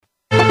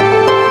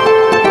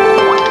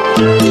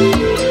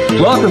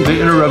Welcome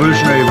to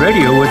Inter-Revolutionary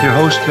Radio with your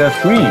host,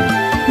 Beth Green.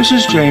 This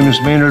is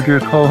James Maynard, your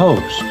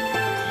co-host.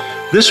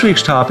 This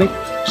week's topic,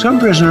 some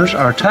prisoners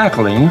are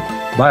tackling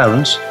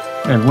violence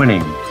and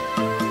winning.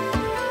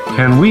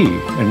 Can we?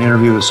 An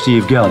interview with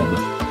Steve Gelb.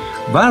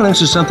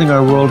 Violence is something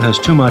our world has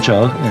too much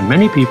of, and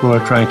many people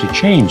are trying to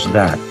change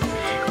that.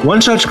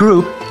 One such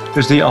group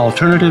is the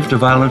Alternative to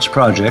Violence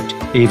Project,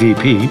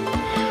 AVP,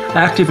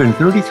 active in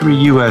 33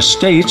 U.S.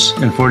 states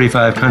and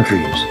 45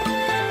 countries.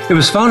 It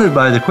was founded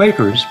by the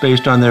Quakers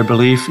based on their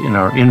belief in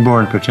our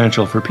inborn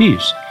potential for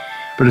peace,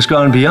 but it's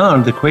gone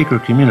beyond the Quaker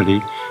community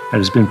and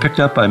has been picked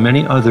up by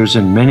many others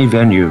in many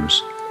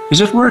venues. Is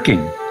it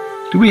working?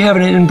 Do we have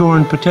an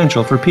inborn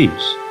potential for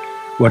peace?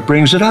 What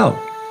brings it out?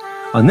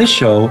 On this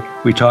show,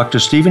 we talk to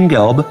Stephen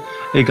Gelb,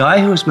 a guy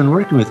who has been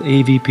working with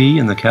AVP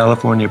in the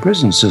California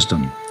prison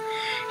system.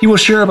 He will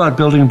share about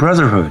building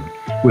brotherhood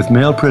with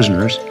male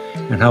prisoners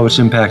and how it's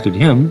impacted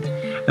him,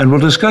 and will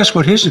discuss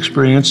what his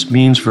experience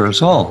means for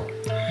us all.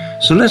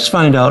 So let's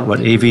find out what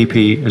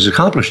AVP is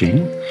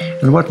accomplishing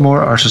and what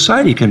more our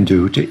society can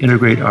do to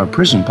integrate our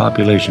prison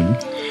population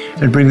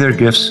and bring their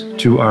gifts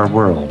to our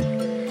world.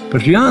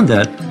 But beyond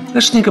that,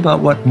 let's think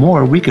about what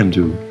more we can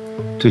do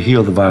to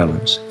heal the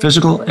violence,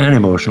 physical and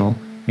emotional,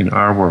 in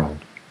our world.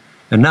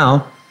 And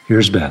now,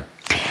 here's Beth.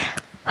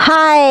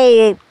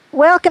 Hi.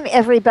 Welcome,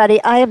 everybody.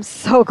 I am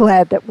so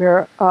glad that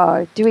we're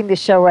doing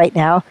this show right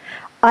now.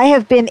 I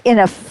have been in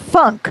a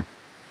funk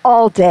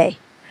all day.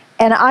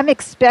 And I'm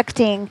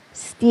expecting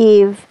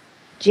Steve,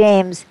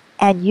 James,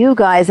 and you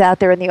guys out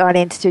there in the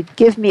audience to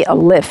give me a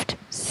lift.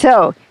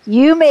 So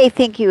you may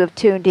think you have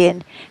tuned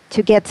in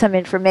to get some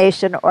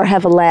information or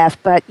have a laugh,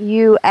 but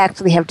you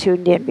actually have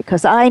tuned in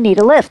because I need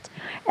a lift.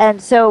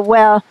 And so,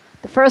 well,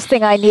 the first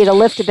thing I need a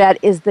lift about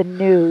is the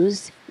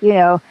news. You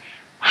know,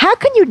 how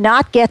can you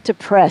not get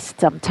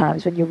depressed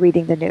sometimes when you're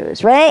reading the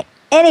news, right?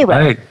 Anyway.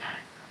 Right.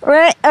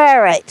 Right.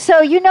 All right.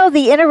 So, you know,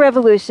 the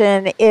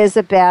Inter-Revolution is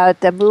about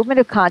the movement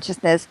of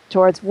consciousness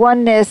towards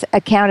oneness,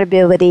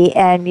 accountability,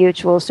 and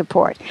mutual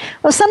support.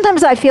 Well,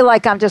 sometimes I feel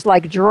like I'm just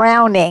like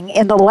drowning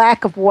in the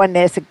lack of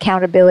oneness,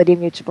 accountability,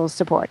 and mutual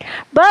support.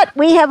 But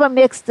we have a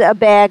mixed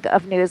bag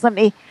of news. Let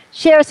me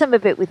share some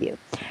of it with you.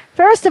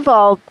 First of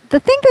all, the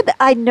thing that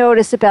I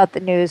notice about the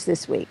news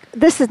this week,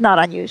 this is not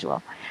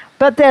unusual,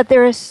 but that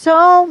there is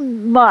so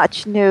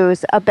much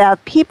news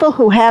about people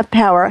who have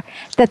power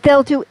that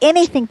they'll do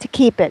anything to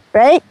keep it,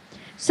 right?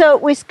 So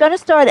we're going to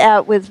start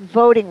out with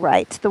voting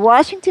rights. The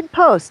Washington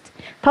Post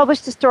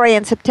published a story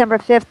on September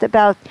 5th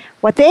about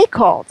what they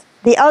called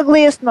the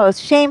ugliest,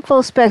 most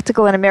shameful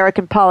spectacle in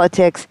American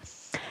politics,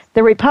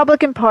 the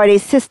Republican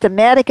Party's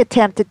systematic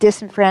attempt to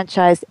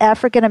disenfranchise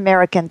African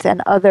Americans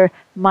and other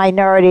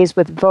minorities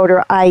with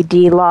voter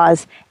ID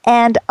laws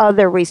and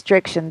other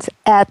restrictions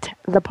at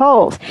the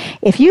polls.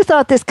 If you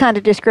thought this kind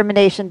of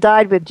discrimination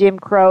died with Jim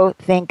Crow,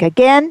 think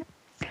again.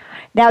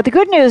 Now, the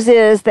good news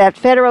is that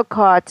federal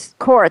courts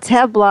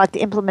have blocked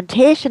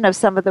implementation of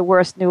some of the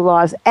worst new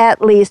laws,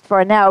 at least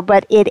for now,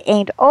 but it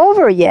ain't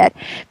over yet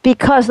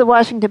because the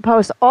Washington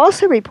Post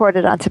also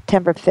reported on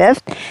September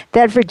 5th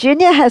that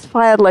Virginia has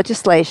filed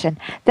legislation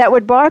that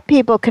would bar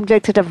people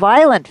convicted of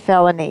violent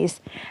felonies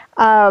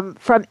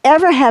from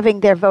ever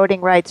having their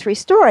voting rights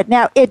restored.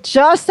 Now, it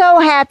just so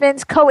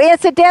happens,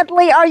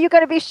 coincidentally, are you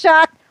going to be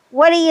shocked?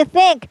 What do you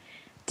think?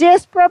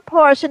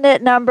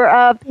 Disproportionate number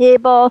of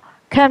people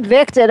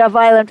convicted of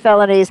violent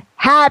felonies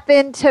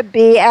happen to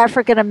be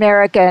African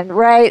American,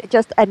 right?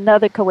 Just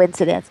another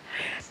coincidence.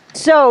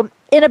 So,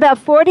 in about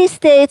 40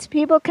 states,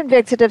 people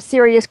convicted of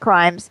serious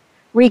crimes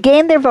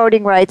regain their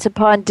voting rights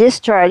upon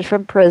discharge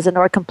from prison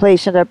or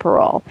completion of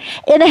parole.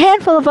 In a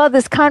handful of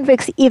others,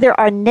 convicts either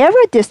are never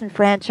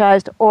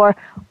disenfranchised or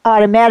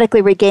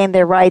automatically regain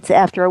their rights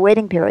after a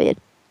waiting period.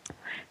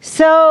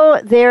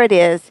 So, there it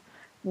is.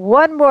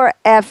 One more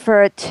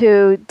effort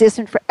to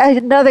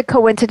another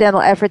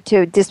coincidental effort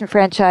to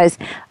disenfranchise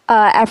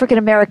African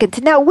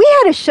Americans. Now, we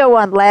had a show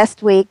on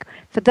last week.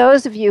 For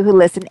those of you who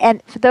listened,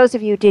 and for those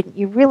of you who didn't,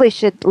 you really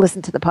should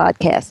listen to the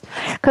podcast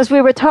because we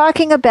were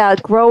talking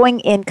about growing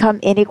income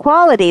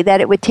inequality,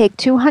 that it would take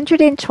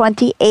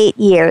 228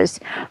 years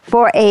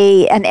for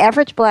an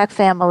average black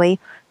family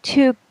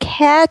to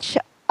catch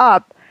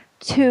up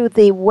to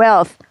the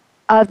wealth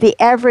of the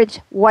average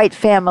white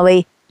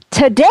family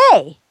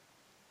today.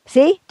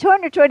 See,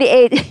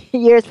 228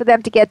 years for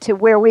them to get to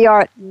where we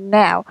are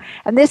now.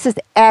 And this is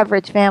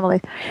average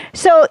families.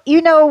 So, you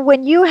know,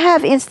 when you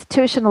have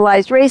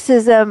institutionalized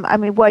racism, I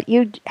mean, what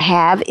you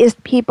have is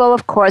people,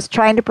 of course,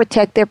 trying to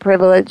protect their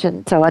privilege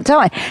and so on and so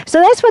on. So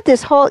that's what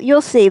this whole,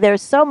 you'll see,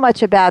 there's so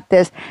much about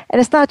this.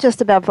 And it's not just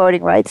about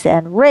voting rights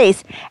and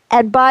race.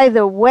 And by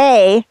the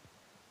way,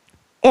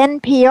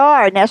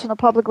 NPR, National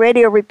Public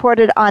Radio,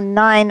 reported on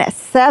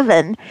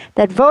 9/7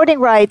 that voting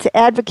rights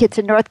advocates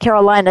in North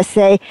Carolina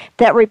say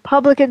that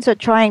Republicans are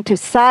trying to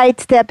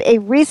sidestep a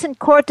recent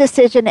court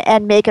decision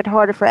and make it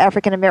harder for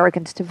African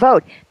Americans to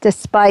vote,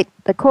 despite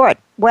the court.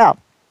 Well,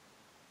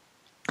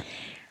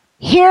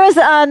 here's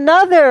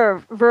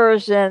another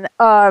version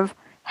of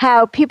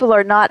how people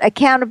are not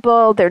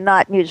accountable, they're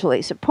not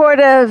mutually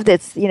supportive,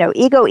 it's,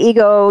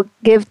 ego,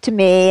 give to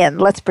me,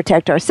 and let's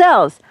protect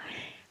ourselves.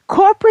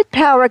 Corporate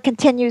power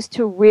continues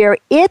to rear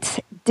its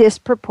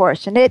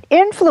disproportionate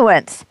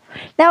influence.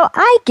 Now,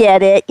 I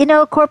get it.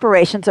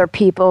 Corporations are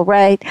people,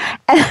 right?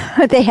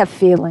 They have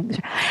feelings.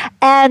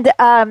 And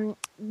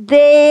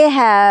they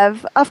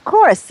have, of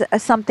course,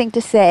 something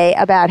to say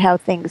about how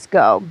things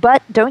go.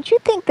 But don't you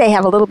think they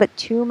have a little bit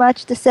too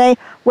much to say?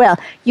 Well,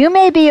 you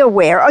may be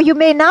aware, or you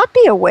may not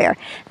be aware,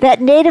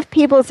 that Native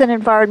peoples and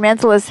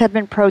environmentalists have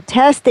been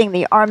protesting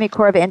the Army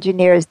Corps of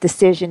Engineers'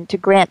 decision to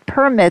grant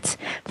permits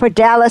for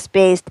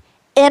Dallas-based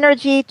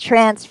Energy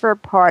Transfer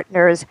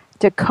Partners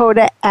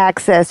Dakota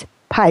Access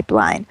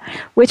Pipeline,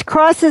 which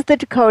crosses the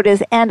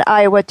Dakotas and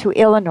Iowa to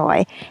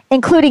Illinois,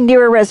 including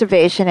near a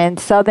reservation in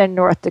southern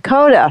North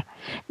Dakota.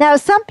 Now,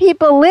 some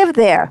people live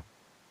there.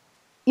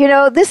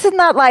 This is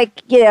not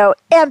like,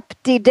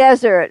 empty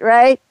desert,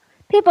 right?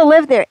 People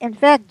live there. In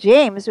fact,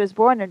 James was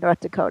born in North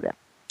Dakota.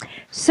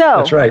 So,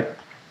 that's right.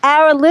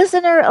 Our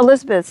listener,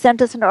 Elizabeth,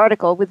 sent us an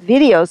article with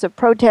videos of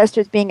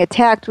protesters being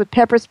attacked with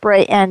pepper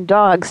spray and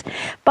dogs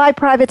by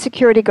private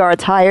security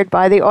guards hired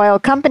by the oil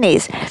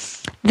companies.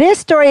 This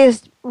story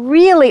is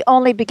really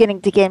only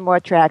beginning to gain more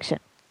traction.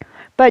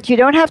 But you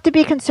don't have to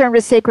be concerned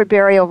with sacred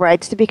burial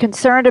rights to be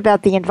concerned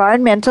about the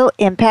environmental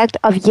impact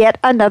of yet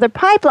another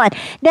pipeline.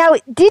 Now,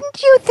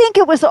 didn't you think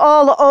it was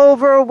all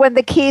over when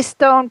the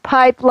Keystone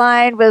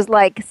Pipeline was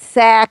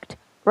sacked,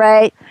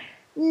 right?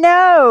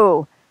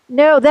 No,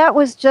 that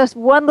was just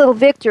one little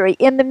victory.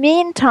 In the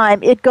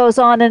meantime, it goes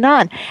on and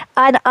on.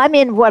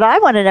 And what I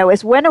want to know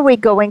is, when are we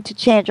going to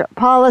change our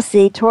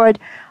policy toward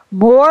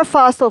more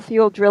fossil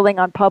fuel drilling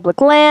on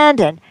public land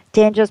and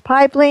dangerous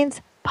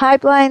pipelines?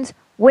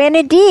 When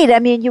indeed,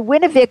 you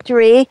win a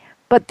victory,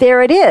 but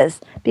there it is,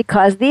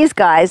 because these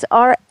guys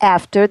are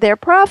after their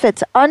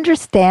profits,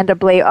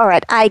 understandably. All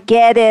right, I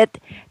get it.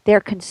 They're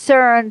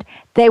concerned.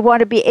 They want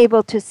to be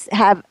able to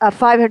have a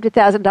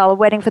 $500,000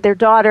 wedding for their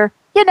daughter.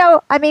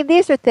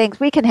 These are things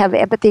we can have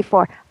empathy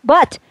for.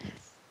 But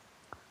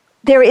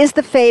there is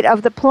the fate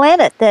of the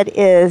planet that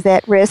is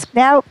at risk.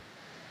 Now,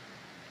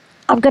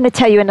 I'm going to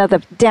tell you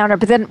another downer,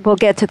 but then we'll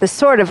get to the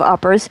sort of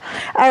uppers.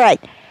 All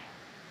right.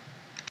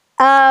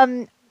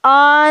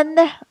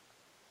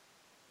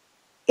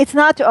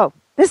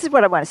 This is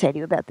what I want to say to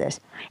you about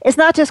this. It's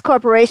not just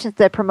corporations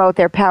that promote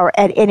their power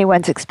at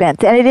anyone's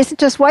expense, and it isn't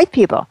just white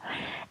people.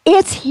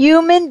 It's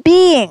human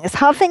beings.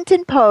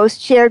 Huffington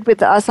Post shared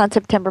with us on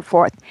September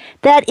 4th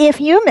that if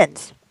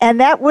humans, and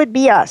that would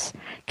be us,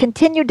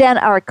 continue down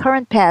our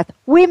current path,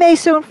 we may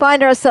soon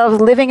find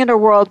ourselves living in a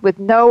world with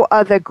no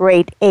other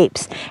great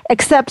apes,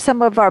 except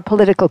some of our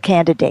political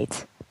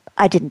candidates.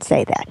 I didn't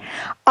say that.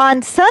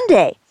 On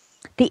Sunday,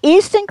 the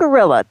eastern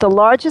gorilla, the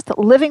largest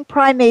living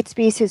primate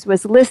species,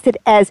 was listed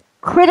as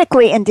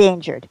critically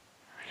endangered,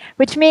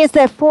 which means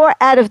that 4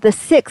 out of the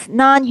 6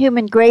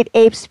 non-human great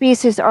ape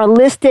species are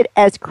listed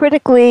as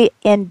critically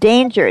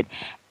endangered.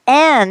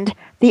 And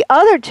the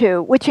other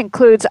 2, which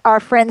includes our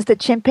friends the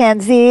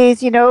chimpanzees,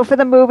 for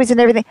the movies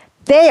and everything,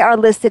 they are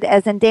listed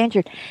as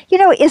endangered.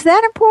 Is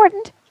that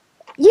important?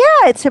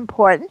 Yeah, it's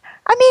important.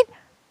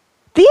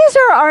 These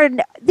are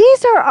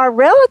our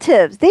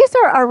relatives. These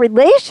are our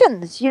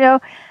relations,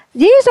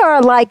 These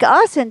are like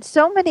us in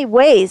so many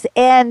ways.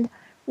 And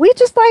we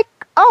just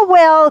oh,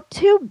 well,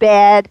 too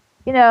bad,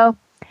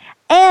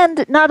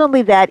 And not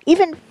only that,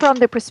 even from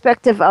the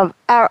perspective of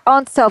our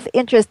own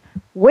self-interest,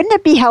 wouldn't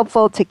it be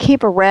helpful to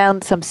keep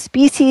around some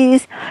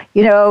species,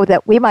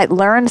 that we might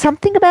learn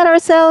something about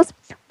ourselves?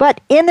 But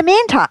in the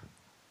meantime,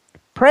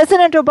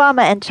 President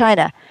Obama and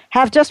China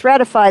have just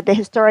ratified the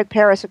historic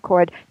Paris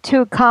Accord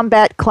to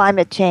combat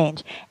climate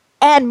change,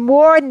 and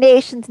more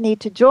nations need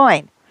to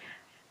join.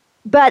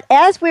 But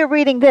as we're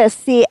reading this,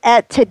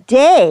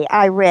 today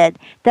I read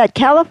that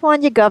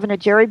California Governor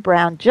Jerry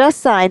Brown just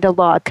signed a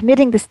law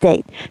committing the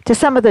state to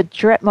some of the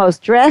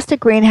most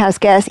drastic greenhouse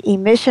gas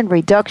emission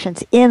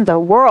reductions in the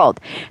world.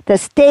 The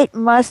state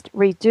must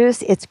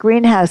reduce its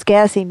greenhouse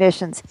gas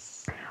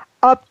emissions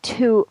up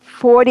to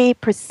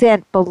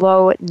 40%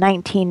 below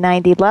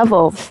 1990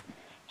 levels.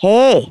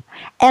 Hey,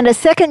 and a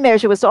second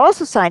measure was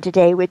also signed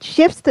today, which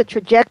shifts the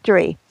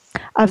trajectory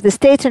of the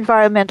state's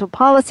environmental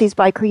policies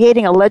by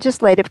creating a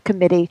legislative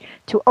committee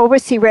to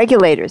oversee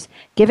regulators,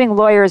 giving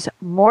lawyers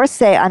more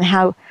say on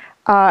how,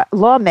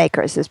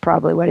 lawmakers is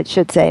probably what it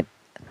should say.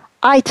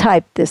 I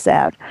typed this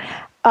out.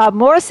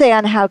 More say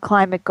on how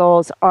climate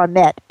goals are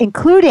met,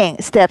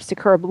 including steps to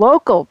curb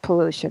local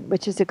pollution,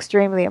 which is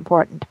extremely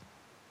important.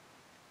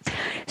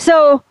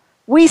 So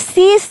we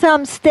see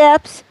some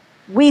steps.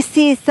 We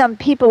see some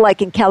people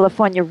like in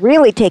California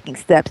really taking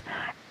steps.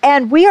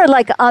 And we are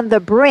on the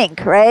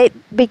brink, right?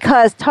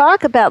 Because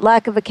talk about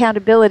lack of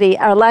accountability,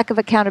 our lack of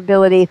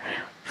accountability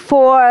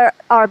for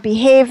our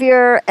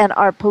behavior and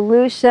our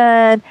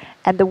pollution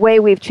and the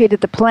way we've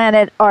treated the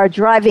planet are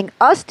driving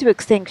us to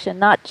extinction,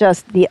 not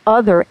just the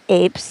other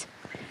apes.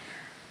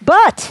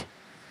 But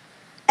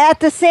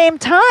at the same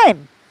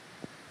time,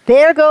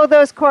 there go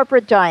those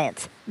corporate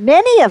giants,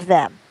 many of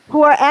them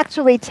who are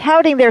actually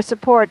touting their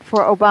support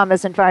for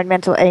Obama's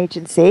environmental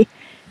agenda,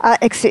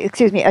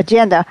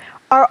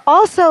 are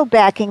also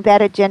backing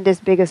that agenda's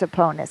biggest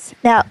opponents.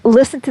 Now,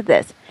 listen to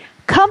this.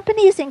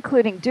 Companies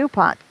including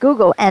DuPont,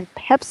 Google, and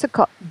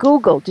PepsiCo,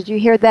 Google, did you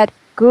hear that?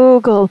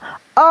 Google,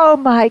 oh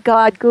my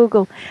God,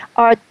 Google,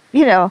 are,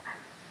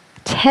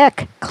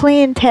 tech,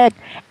 clean tech,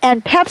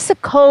 and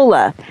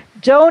Pepsi-Cola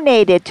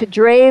donated to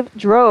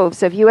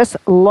droves of U.S.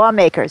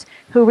 lawmakers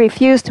who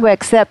refused to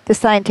accept the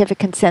scientific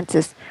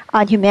consensus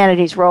on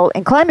humanity's role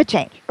in climate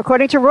change,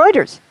 according to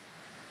Reuters.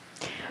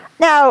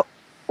 Now,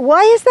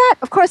 why is that?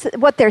 Of course,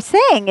 what they're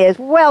saying is,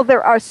 well,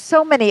 there are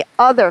so many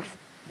other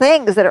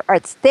things that are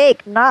at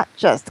stake, not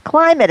just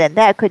climate, and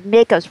that could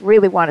make us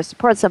really want to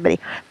support somebody.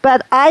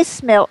 But I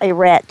smell a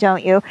rat,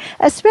 don't you?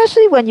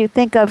 Especially when you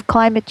think of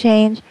climate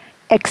change,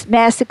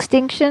 mass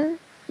extinction.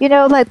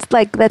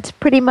 That's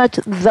pretty much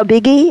the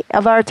biggie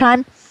of our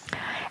time.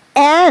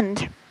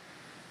 And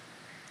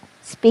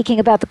speaking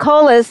about the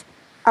colas,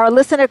 our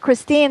listener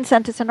Christine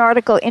sent us an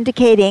article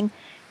indicating,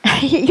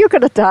 you're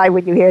going to die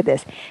when you hear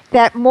this,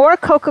 that more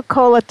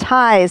Coca-Cola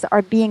ties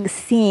are being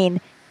seen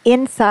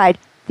inside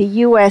the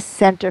U.S.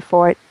 Center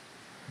for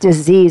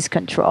Disease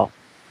Control.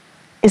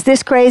 Is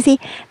this crazy?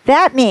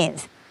 That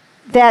means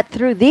that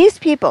through these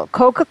people,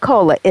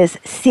 Coca-Cola is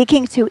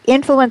seeking to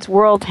influence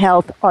World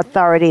Health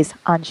authorities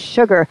on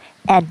sugar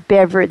and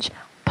beverage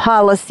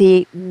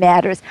policy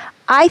matters.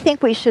 I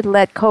think we should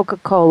let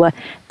Coca-Cola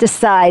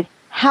decide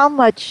how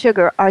much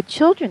sugar our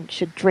children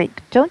should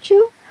drink, don't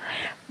you?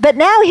 But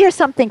now here's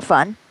something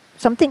fun,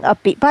 something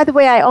upbeat. By the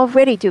way, I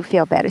already do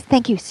feel better.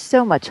 Thank you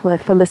so much for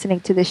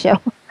listening to the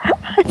show.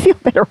 I feel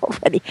better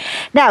already.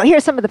 Now,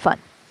 here's some of the fun.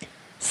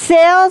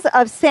 Sales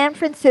of San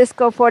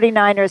Francisco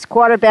 49ers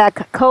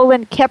quarterback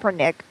Colin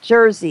Kaepernick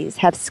jerseys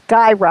have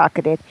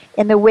skyrocketed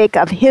in the wake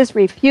of his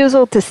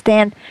refusal to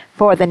stand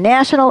for the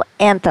national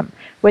anthem,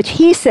 which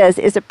he says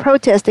is a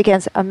protest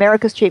against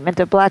America's treatment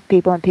of black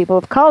people and people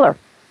of color.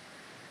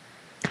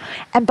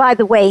 And by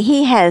the way,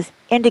 he has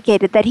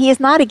indicated that he is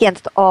not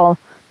against all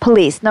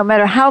police, no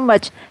matter how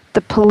much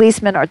the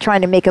policemen are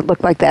trying to make it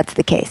look like that's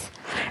the case.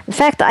 In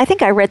fact, I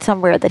think I read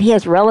somewhere that he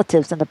has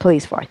relatives in the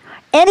police force.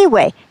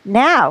 Anyway,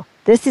 now,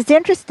 this is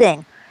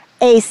interesting.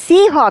 A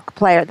Seahawk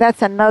player,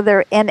 that's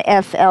another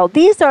NFL.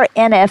 These are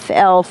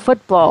NFL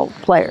football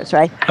players,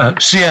 right?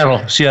 Seattle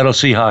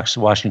Seahawks,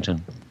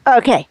 Washington.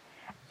 Okay.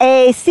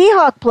 A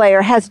Seahawk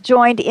player has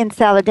joined in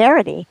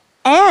solidarity,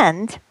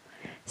 and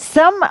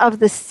some of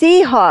the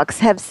Seahawks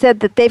have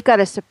said that they've got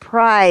a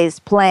surprise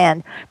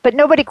plan, but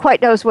nobody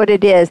quite knows what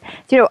it is,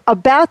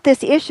 about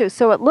this issue.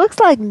 So it looks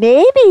like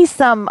maybe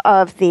some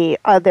of the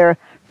other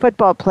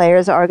football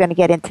players are going to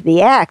get into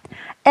the act.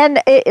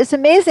 And it's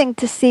amazing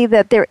to see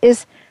that there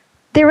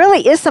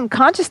really is some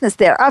consciousness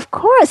there. Of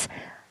course,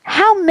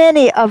 how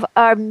many of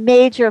our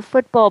major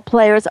football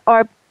players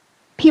are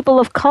people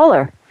of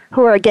color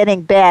who are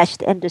getting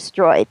bashed and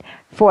destroyed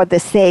for the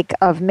sake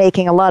of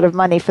making a lot of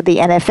money for the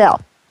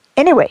NFL?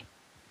 Anyway,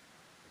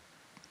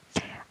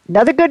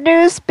 another good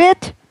news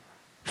bit.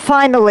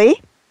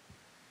 Finally,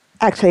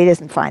 actually it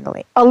isn't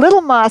finally, a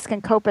little mosque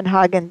in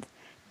Copenhagen,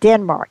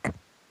 Denmark,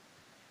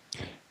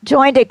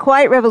 joined a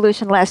quiet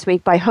revolution last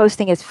week by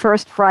hosting its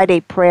first Friday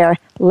prayer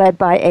led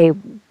by a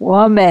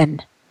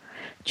woman.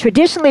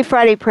 Traditionally,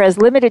 Friday prayer is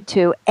limited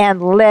to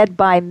and led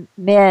by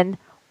men,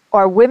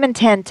 or women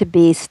tend to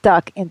be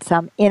stuck in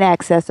some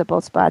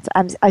inaccessible spots.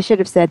 I should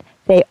have said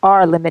they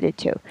are limited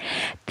to.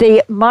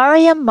 The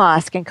Mariam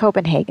Mosque in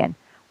Copenhagen,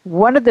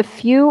 one of the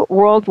few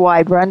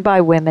worldwide run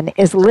by women,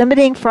 is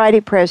limiting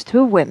Friday prayers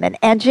to women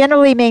and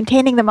generally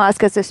maintaining the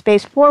mosque as a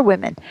space for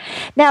women.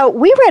 Now,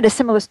 we read a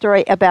similar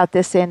story about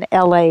this in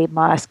L.A.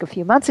 Mosque a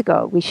few months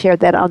ago. We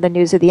shared that on the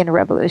News of the Inner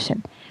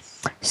Revolution.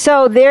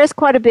 So there's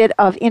quite a bit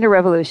of inner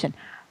revolution.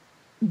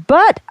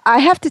 But I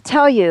have to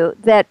tell you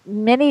that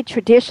many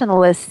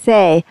traditionalists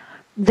say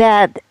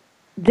that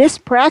this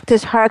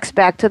practice harks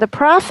back to the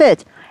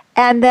Prophet,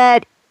 and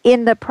that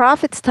in the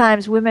Prophet's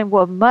times, women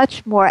were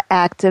much more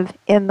active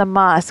in the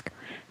mosque.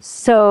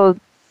 So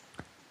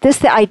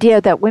the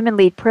idea that women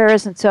lead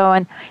prayers and so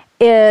on,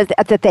 is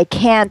that they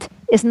can't,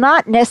 is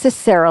not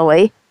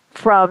necessarily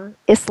from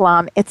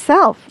Islam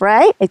itself,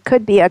 right? It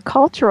could be a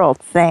cultural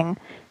thing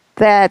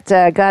that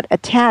got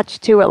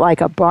attached to it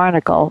like a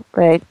barnacle,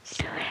 right?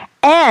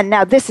 And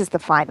now this is the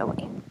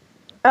finally.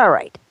 All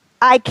right.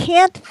 I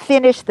can't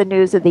finish the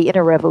News of the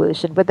Inner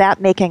Revolution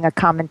without making a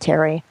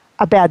commentary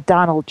about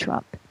Donald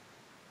Trump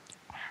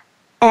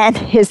and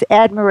his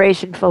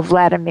admiration for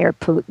Vladimir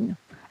Putin.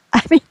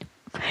 I mean,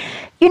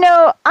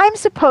 I'm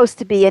supposed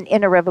to be an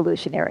inner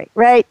revolutionary,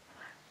 right?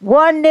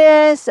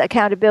 Oneness,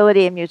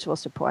 accountability, and mutual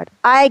support.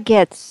 I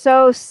get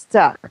so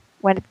stuck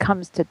when it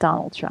comes to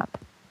Donald Trump.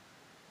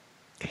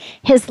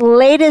 His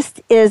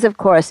latest is, of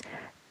course,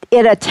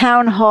 at a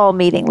town hall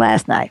meeting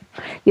last night,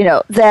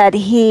 that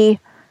he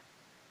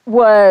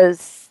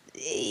was,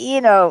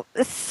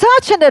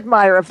 such an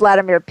admirer of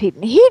Vladimir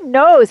Putin. He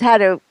knows how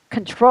to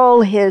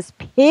control his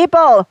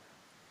people.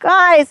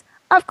 Guys,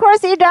 of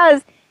course he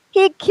does.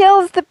 He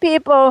kills the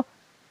people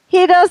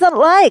he doesn't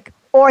like.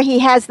 or he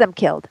has them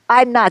killed.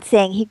 I'm not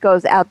saying he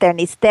goes out there and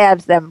he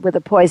stabs them with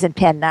a poison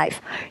pen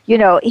knife.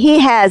 He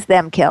has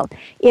them killed.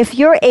 If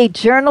you're a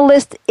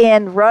journalist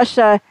in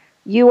Russia,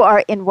 you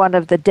are in one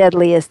of the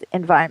deadliest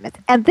environments.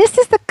 And this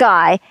is the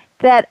guy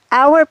that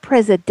our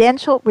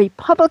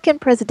Republican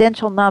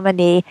presidential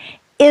nominee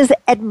is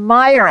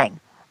admiring.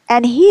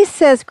 And he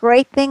says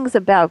great things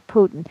about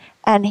Putin.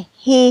 And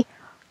he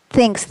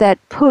thinks that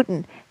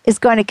Putin is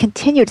going to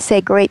continue to say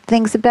great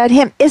things about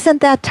him.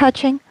 Isn't that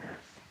touching?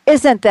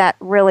 Isn't that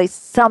really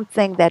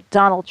something that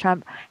Donald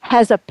Trump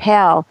has a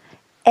pal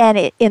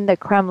in the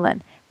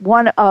Kremlin,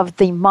 one of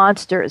the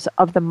monsters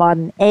of the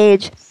modern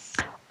age?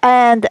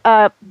 And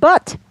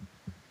but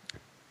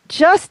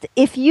just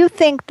if you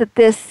think that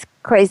this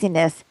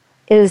craziness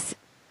is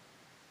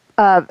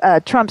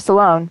Trump's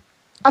alone,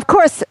 of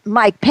course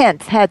Mike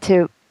Pence had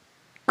to,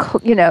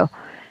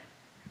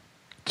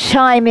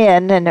 chime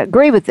in and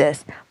agree with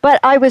this. But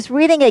I was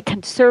reading a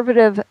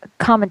conservative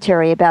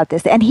commentary about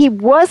this, and he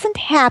wasn't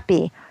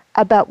happy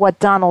about what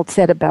Donald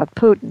said about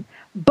Putin.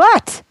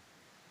 But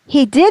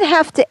he did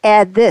have to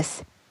add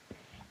this.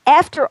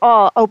 After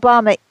all,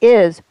 Obama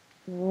is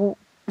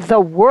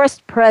the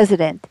worst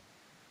president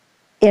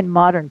in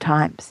modern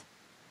times.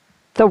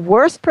 The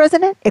worst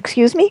president?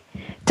 Excuse me?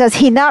 Does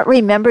he not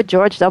remember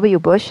George W.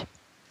 Bush?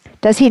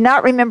 Does he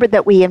not remember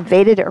that we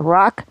invaded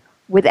Iraq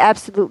with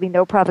absolutely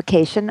no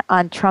provocation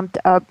on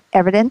trumped-up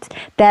evidence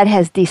that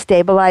has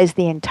destabilized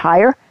the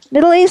entire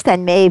Middle East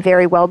and may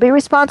very well be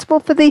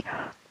responsible for the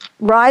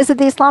rise of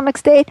the Islamic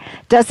State?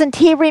 Doesn't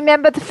he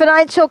remember the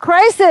financial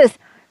crisis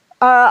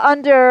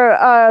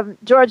under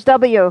George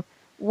W.,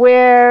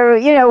 where,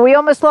 we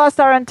almost lost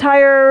our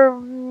entire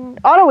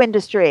auto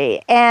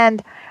industry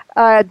and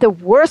the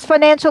worst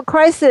financial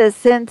crisis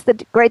since the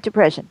Great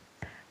Depression?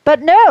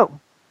 But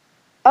no.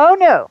 Oh,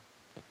 no.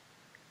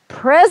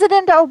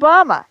 President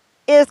Obama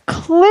is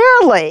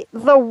clearly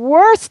the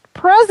worst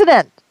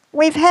president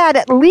we've had,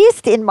 at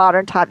least in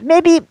modern times,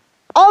 maybe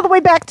all the way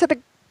back to the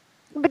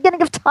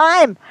beginning of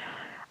time.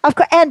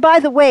 And by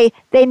the way,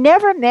 they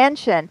never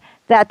mention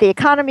that the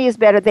economy is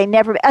better.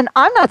 And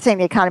I'm not saying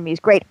the economy is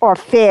great or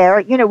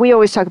fair. We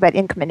always talk about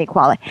income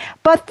inequality.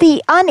 But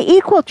the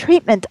unequal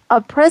treatment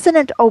of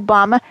President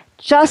Obama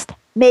just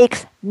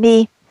makes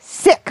me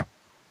sick.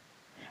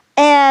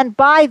 And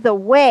by the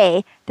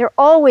way, they're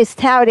always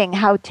touting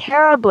how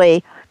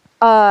terribly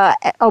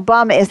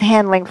Obama is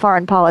handling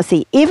foreign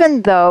policy,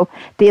 even though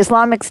the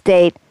Islamic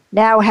State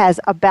now has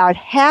about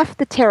half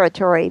the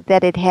territory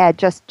that it had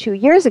just 2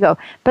 years ago.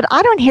 But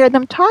I don't hear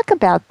them talk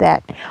about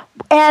that.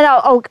 And,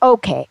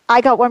 okay, I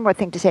got one more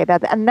thing to say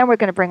about that, and then we're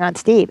going to bring on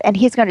Steve, and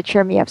he's going to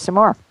cheer me up some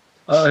more.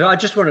 I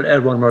just wanted to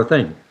add one more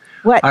thing.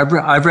 What?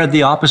 I've read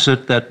the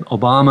opposite, that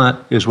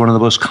Obama is one of the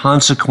most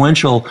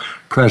consequential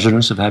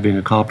presidents of having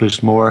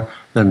accomplished more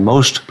than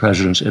most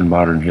presidents in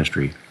modern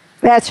history.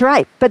 That's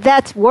right. But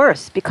that's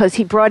worse because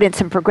he brought in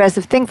some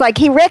progressive things like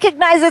he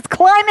recognizes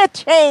climate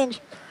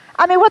change.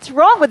 I mean, what's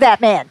wrong with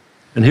that man?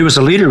 And he was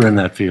a leader in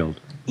that field.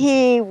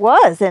 He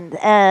was and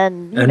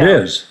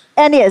is.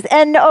 And is.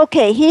 And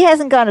okay, he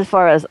hasn't gone as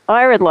far as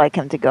I would like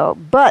him to go.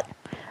 But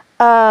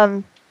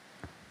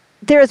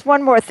there's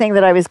one more thing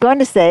that I was going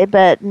to say,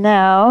 but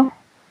now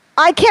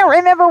I can't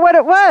remember what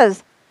it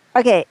was.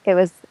 Okay, I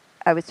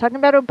was talking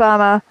about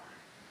Obama.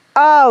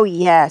 Oh,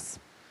 yes.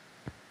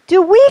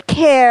 Do we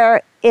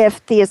care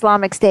if the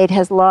Islamic State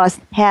has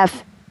lost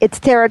half its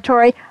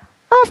territory?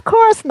 Of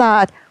course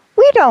not.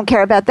 We don't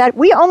care about that.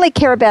 We only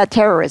care about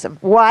terrorism.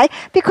 Why?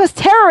 Because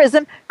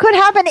terrorism could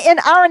happen in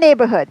our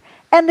neighborhood.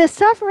 And the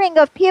suffering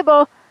of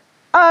people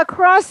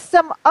across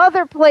some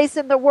other place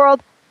in the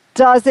world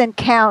doesn't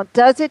count,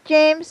 does it,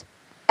 James?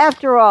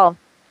 After all,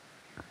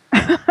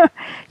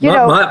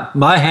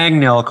 my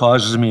hangnail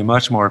causes me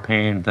much more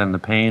pain than the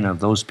pain of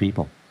those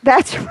people.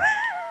 That's right.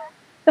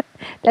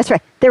 That's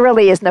right. There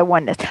really is no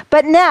oneness.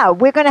 But now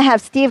we're going to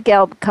have Steve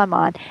Gelb come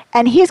on,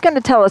 and he's going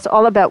to tell us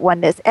all about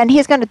oneness, and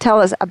he's going to tell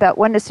us about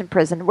oneness in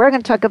prison. We're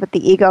going to talk about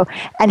the ego,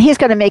 and he's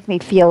going to make me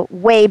feel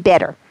way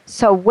better.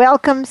 So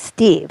welcome,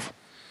 Steve.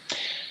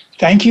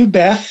 Thank you,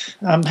 Beth.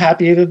 I'm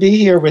happy to be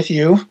here with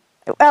you.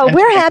 Well,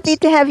 we're happy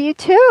to have you,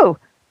 too.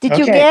 Did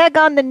you gag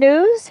on the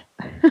news?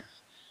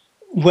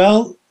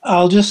 Well,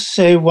 I'll just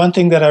say one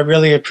thing that I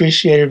really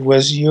appreciated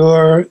was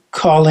your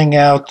calling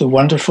out the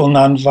wonderful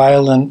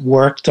nonviolent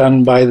work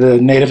done by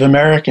the Native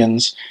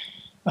Americans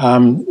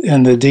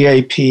in the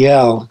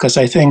DAPL, because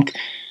I think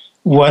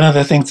one of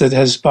the things that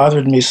has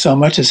bothered me so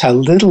much is how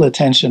little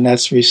attention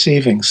that's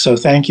receiving. So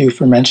thank you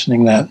for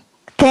mentioning that.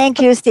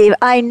 Thank you, Steve.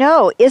 I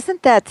know.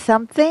 Isn't that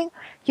something?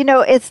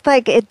 It's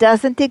like it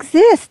doesn't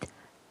exist.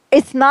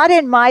 It's not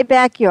in my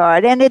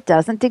backyard, and it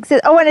doesn't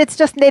exist. Oh, and it's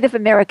just Native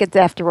Americans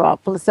after all,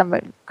 for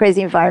some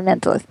crazy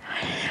environmentalists.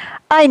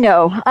 I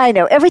know.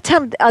 Every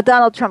time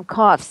Donald Trump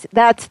coughs,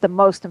 that's the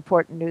most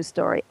important news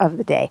story of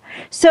the day.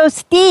 So,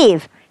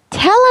 Steve,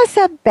 tell us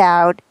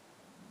about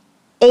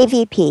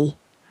AVP,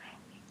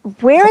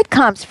 where it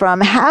comes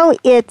from, how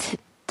it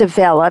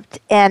developed,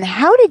 and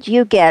how did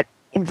you get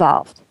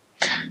involved?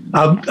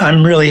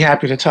 I'm really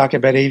happy to talk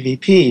about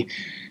AVP.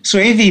 So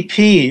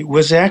AVP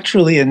was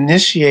actually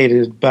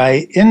initiated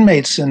by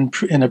inmates in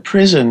a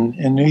prison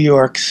in New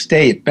York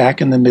State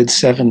back in the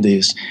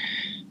mid-70s.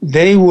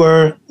 They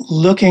were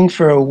looking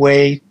for a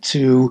way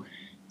to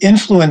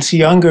influence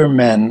younger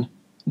men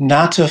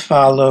not to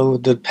follow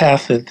the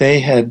path that they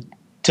had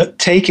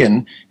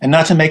taken and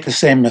not to make the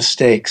same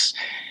mistakes.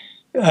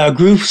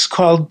 Groups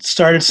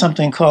started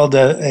something called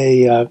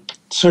a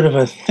sort of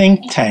a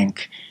think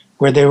tank,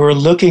 where they were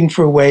looking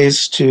for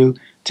ways to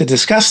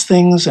discuss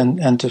things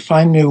and to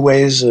find new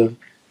ways of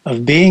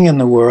being in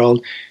the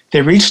world.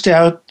 They reached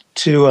out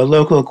to a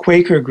local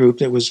Quaker group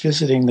that was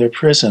visiting their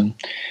prison.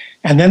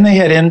 And then they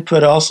had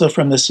input also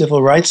from the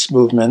civil rights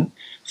movement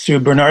through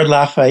Bernard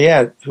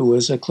Lafayette, who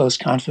was a close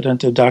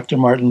confidant of Dr.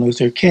 Martin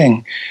Luther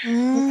King.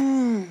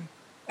 Mm.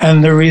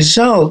 And the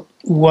result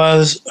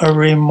was a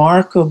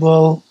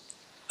remarkable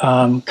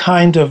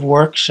kind of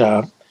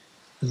workshop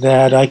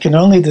that I can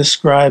only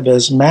describe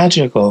as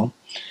magical,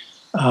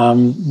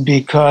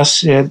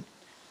 because it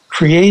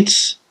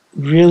creates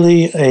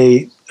really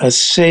a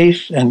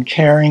safe and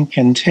caring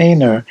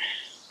container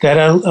that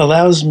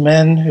allows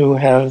men who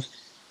have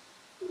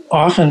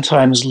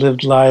oftentimes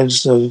lived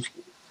lives of,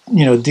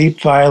 deep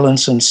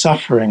violence and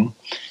suffering,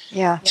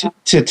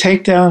 to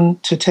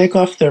take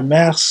off their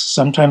masks,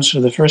 sometimes for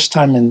the first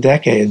time in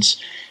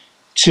decades,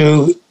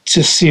 to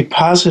see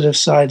positive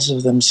sides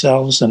of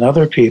themselves and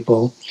other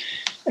people,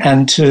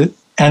 and to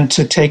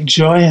take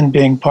joy in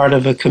being part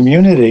of a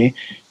community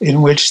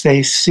in which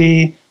they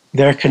see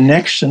their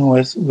connection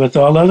with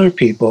all other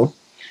people,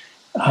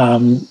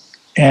 and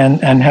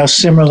how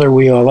similar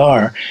we all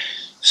are.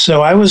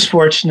 So I was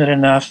fortunate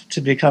enough to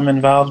become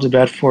involved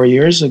about 4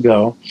 years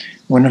ago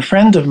when a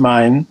friend of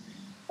mine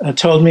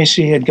told me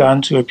she had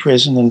gone to a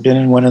prison and been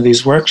in one of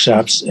these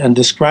workshops and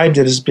described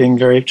it as being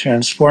very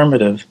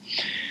transformative.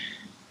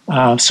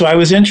 So I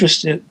was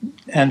interested,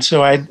 and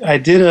so I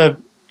did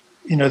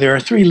there are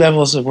 3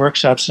 levels of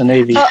workshops in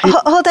AVP.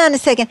 Hold on a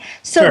second.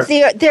 So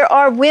sure. there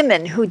are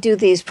women who do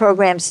these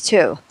programs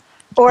too,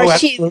 or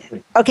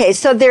absolutely. Okay,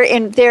 so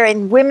they're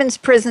in women's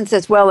prisons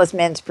as well as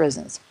men's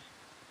prisons.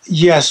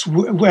 Yes,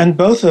 and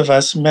both of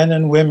us, men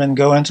and women,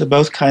 go into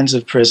both kinds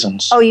of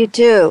prisons. Oh, you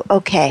do?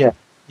 Okay.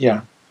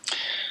 Yeah.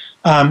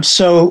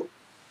 So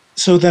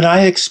then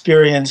I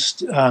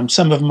experienced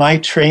some of my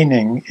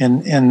training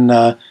in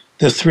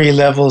the 3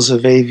 levels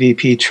of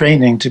AVP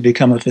training to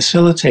become a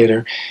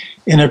facilitator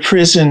in a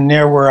prison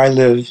near where I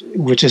live,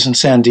 which is in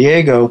San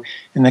Diego,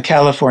 in the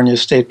California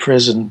State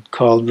Prison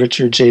called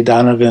Richard J.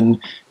 Donovan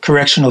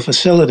Correctional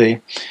Facility.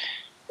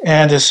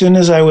 And as soon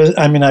as I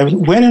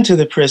went into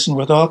the prison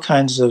with all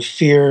kinds of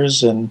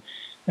fears and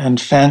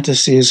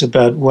fantasies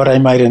about what I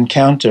might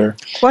encounter.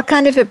 What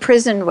kind of a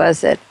prison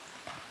was it?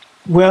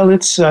 Well,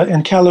 it's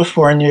in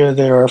California,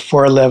 there are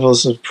 4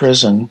 levels of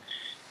prison.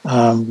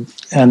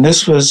 And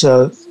this was,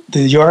 the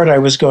yard I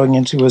was going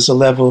into was a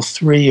level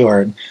 3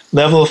 yard.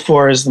 Level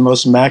 4 is the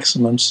most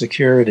maximum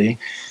security.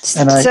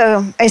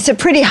 So it's a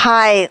pretty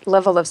high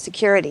level of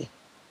security.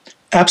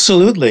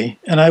 Absolutely.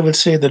 And I would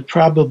say that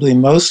probably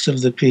most of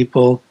the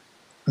people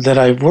that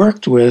I've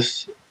worked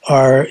with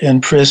are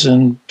in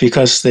prison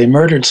because they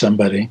murdered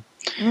somebody.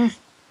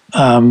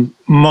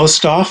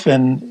 Most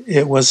often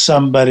it was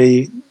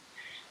somebody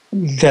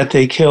that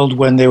they killed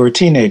when they were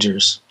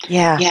teenagers.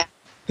 Yeah.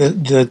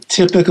 The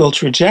typical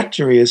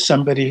trajectory is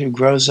somebody who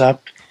grows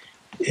up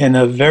in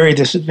a very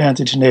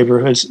disadvantaged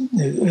neighborhood,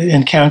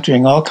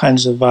 encountering all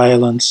kinds of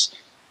violence,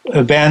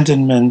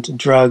 abandonment,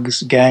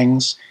 drugs,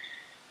 gangs,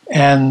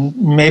 and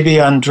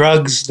maybe on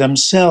drugs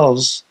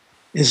themselves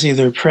is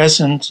either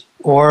present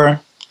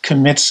or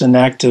commits an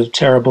act of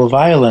terrible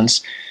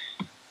violence,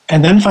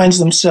 and then finds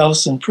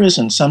themselves in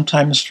prison,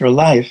 sometimes for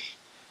life.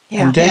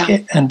 And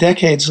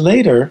decades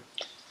later,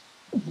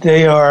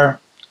 they are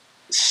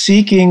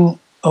seeking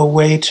a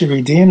way to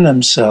redeem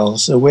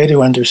themselves, a way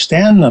to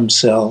understand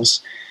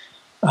themselves.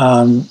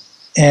 And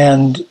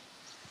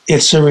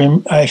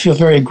I feel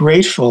very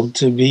grateful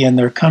to be in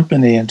their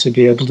company and to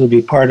be able to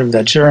be part of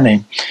that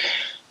journey.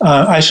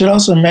 I should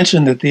also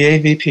mention that the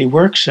AVP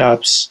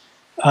workshops,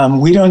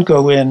 we don't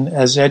go in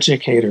as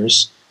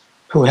educators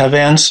who have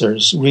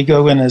answers. We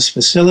go in as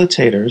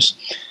facilitators.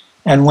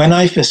 And when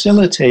I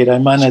facilitate,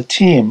 I'm on a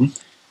team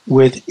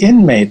with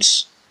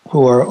inmates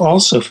who are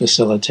also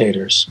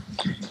facilitators.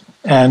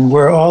 And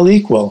we're all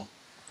equal.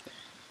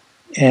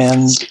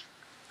 And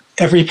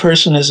every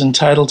person is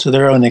entitled to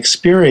their own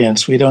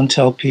experience. We don't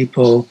tell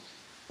people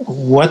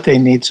what they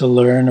need to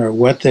learn or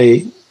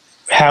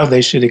how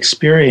they should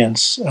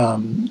experience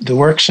the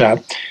workshop.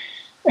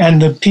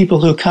 And the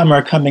people who come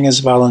are coming as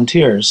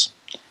volunteers.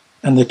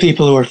 And the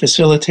people who are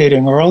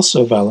facilitating are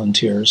also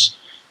volunteers,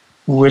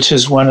 which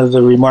is one of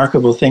the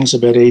remarkable things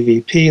about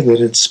AVP, that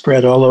it's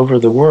spread all over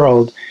the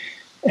world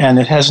and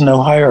it has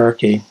no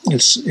hierarchy.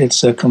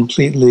 It's a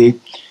completely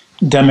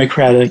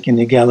democratic and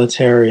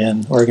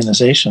egalitarian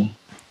organization.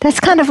 That's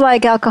kind of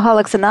like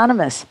Alcoholics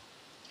Anonymous.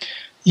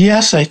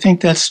 Yes, I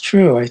think that's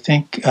true. I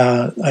think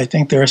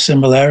there are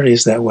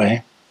similarities that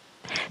way.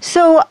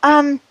 So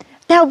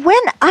Now,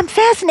 when I'm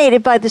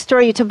fascinated by the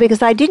story you told,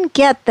 because I didn't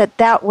get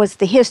that was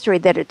the history,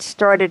 that it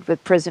started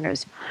with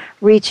prisoners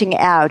reaching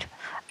out.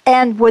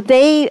 And were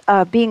they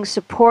being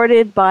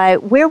supported by,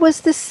 where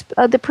was this,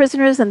 the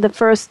prisoners in the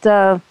first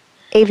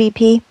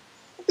AVP?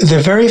 The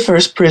very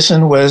first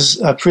prison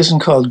was a prison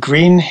called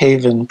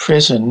Greenhaven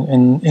Prison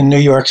in New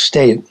York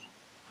State.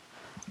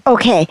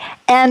 Okay.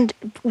 And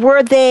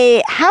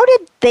how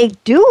did they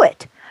do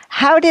it?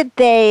 How did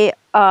they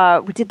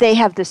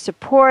have the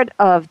support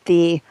of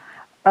the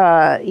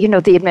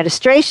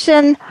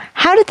administration?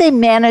 How did they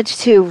manage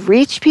to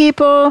reach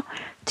people,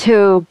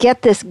 to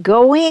get this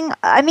going?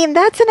 I mean,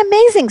 that's an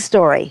amazing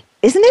story,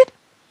 isn't it?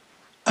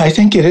 I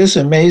think it is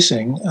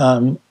amazing.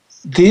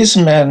 These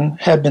men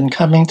have been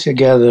coming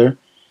together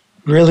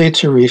really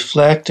to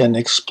reflect and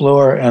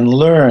explore and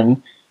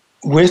learn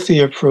with the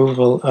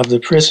approval of the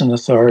prison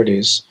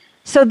authorities.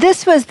 So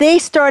they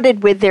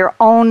started with their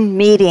own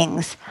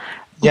meetings,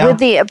 with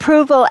the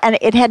approval, and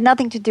it had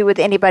nothing to do with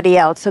anybody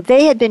else. So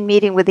they had been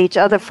meeting with each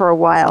other for a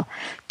while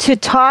to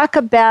talk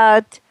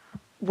about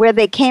where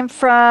they came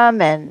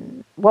from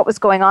and what was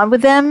going on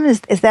with them.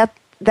 Is that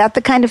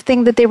the kind of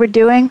thing that they were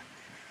doing?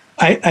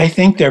 I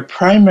think their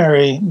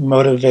primary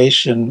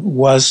motivation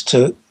was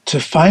to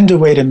find a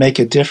way to make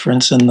a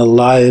difference in the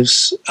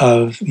lives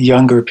of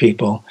younger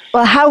people.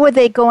 Well, how were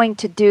they going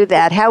to do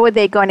that? How were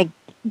they going to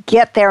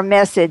get their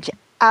message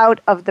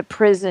out of the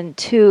prison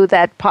to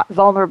that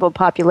vulnerable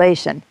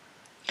population?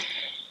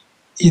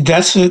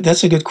 That's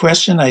a good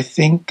question. I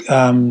think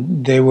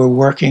they were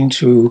working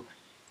to.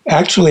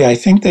 Actually, I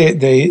think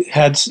they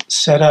had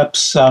set up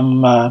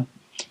some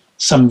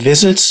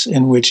visits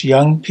in which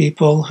young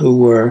people who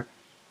were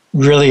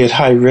really at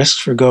high risk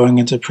for going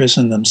into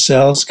prison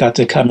themselves got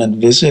to come and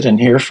visit and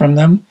hear from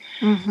them.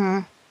 Mm-hmm.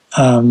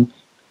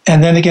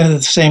 And then again, at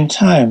the same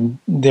time,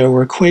 there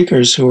were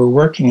Quakers who were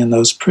working in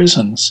those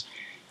prisons.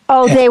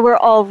 Oh, they were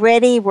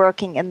already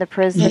working in the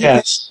prison?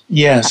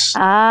 Yes.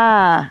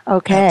 Ah,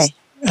 okay.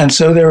 And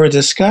so there were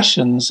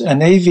discussions,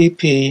 and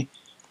AVP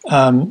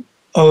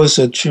owes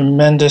a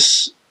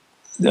tremendous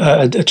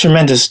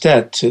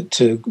debt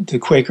to the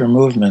Quaker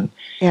movement.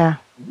 Yeah.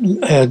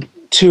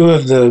 Two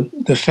of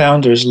the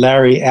founders,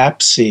 Larry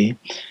Apsey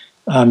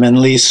and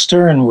Lee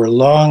Stern, were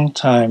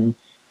longtime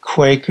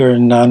Quaker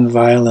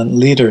nonviolent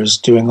leaders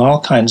doing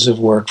all kinds of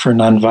work for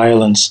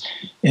nonviolence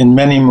in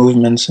many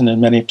movements and in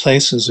many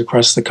places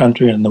across the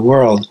country and the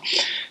world.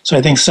 So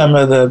I think some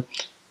of the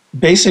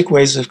basic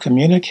ways of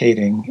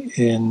communicating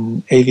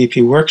in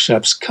AVP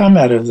workshops come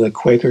out of the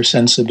Quaker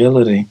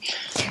sensibility.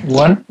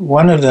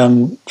 One of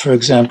them, for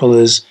example,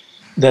 is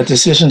that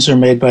decisions are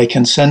made by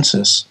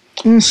consensus.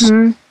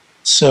 Mm-hmm.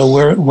 So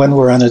when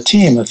we're on a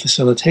team, a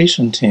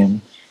facilitation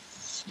team,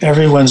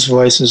 everyone's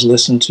voice is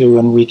listened to,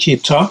 and we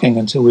keep talking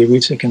until we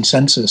reach a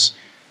consensus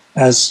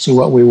as to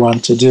what we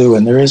want to do.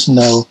 And there is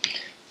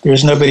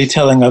nobody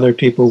telling other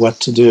people what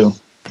to do.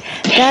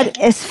 That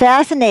is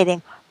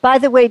fascinating. By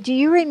the way, do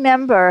you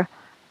remember?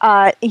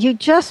 You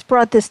just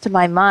brought this to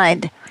my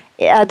mind.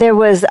 There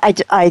was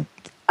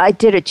I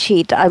did a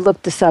cheat. I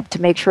looked this up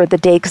to make sure of the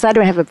date because I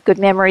don't have a good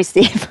memory,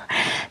 Steve.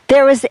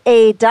 There was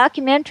a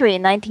documentary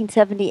in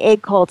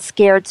 1978 called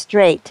Scared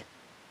Straight.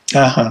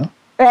 Uh-huh.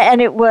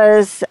 And it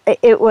was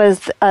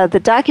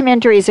the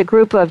documentary is a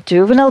group of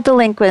juvenile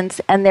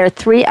delinquents and their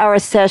 3-hour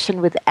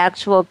session with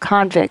actual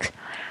convicts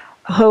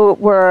who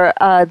were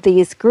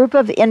these group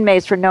of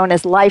inmates were known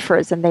as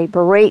lifers, and they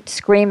berate,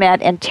 scream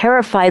at, and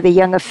terrify the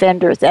young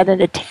offenders at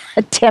an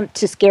attempt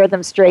to scare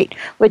them straight,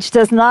 which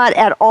does not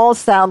at all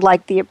sound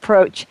like the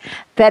approach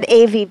that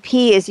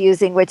AVP is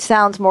using, which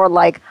sounds more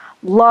like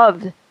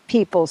love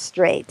people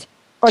straight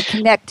or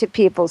connect to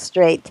people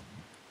straight.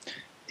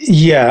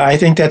 Yeah, I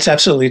think that's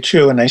absolutely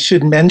true. And I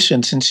should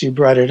mention, since you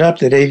brought it up,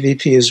 that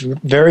AVP is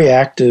very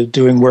active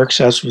doing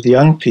workshops with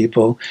young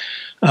people.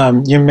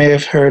 You may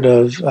have heard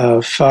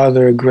of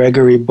Father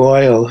Gregory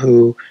Boyle,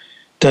 who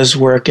does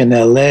work in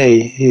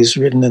LA. He's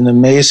written an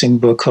amazing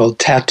book called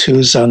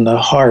Tattoos on the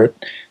Heart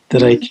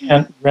that I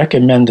can't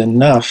recommend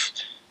enough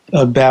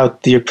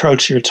about the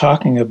approach you're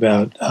talking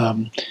about.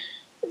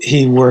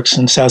 He works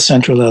in South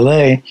Central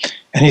LA,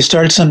 and he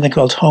started something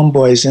called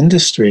Homeboys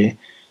Industry,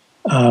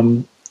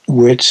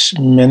 which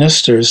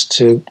ministers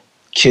to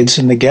kids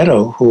in the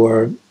ghetto who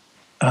are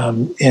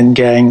in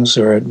gangs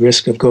or at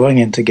risk of going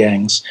into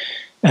gangs.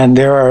 And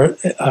there are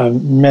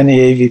many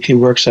AVP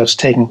workshops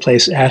taking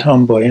place at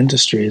Homeboy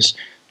Industries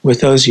with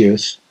those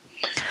youth.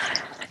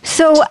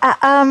 So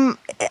what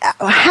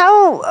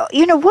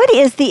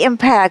is the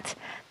impact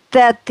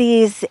that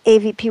these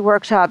AVP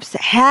workshops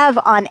have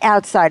on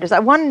outsiders? I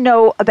want to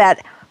know about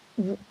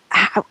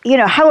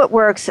how it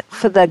works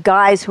for the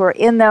guys who are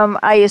in them.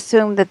 I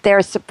assume that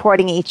they're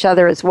supporting each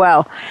other as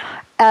well.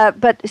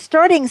 But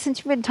starting, since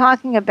you've been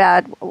talking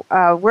about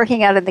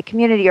working out in the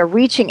community or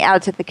reaching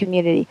out to the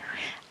community,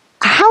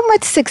 how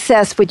much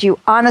success would you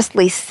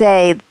honestly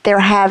say they're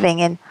having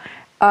in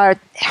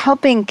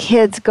helping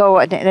kids go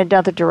in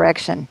another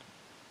direction?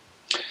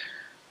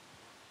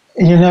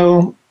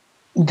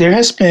 There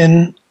has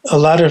been a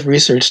lot of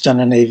research done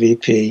on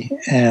AVP,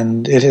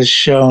 and it has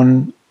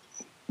shown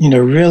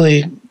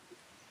really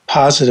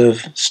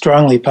positive,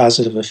 strongly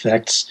positive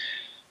effects.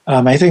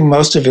 I think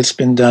most of it's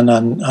been done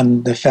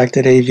on the fact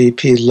that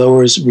AVP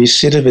lowers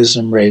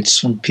recidivism rates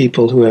from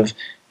people who have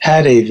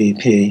had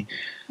AVP.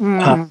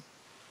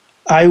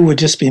 I would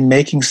just be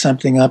making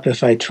something up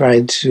if I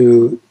tried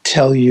to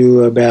tell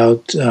you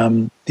about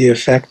the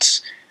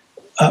effects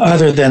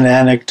other than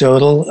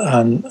anecdotal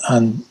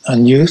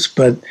on youth,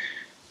 but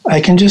I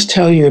can just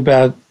tell you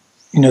about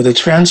the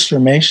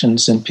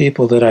transformations in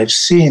people that I've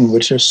seen,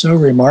 which are so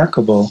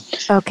remarkable.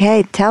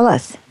 Okay, tell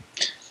us.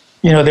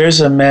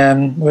 There's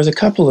a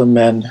couple of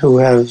men who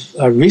have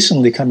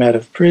recently come out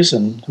of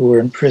prison, who were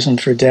in prison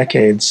for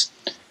decades.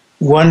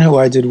 One who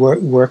I did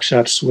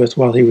workshops with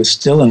while he was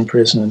still in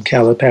prison in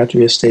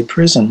Calipatria State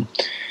Prison.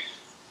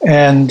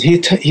 And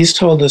he's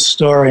told this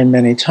story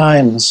many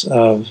times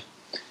of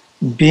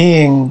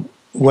being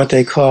what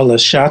they call a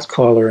shot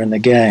caller in the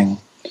gang.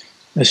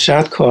 A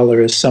shot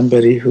caller is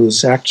somebody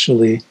who's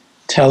actually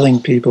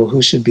telling people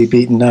who should be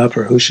beaten up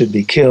or who should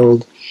be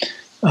killed.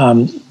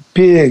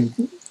 Big,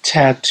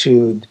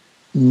 tattooed,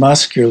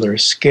 muscular,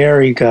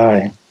 scary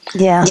guy.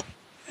 Yeah.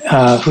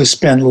 Who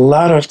spent a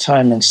lot of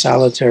time in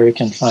solitary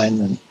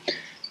confinement.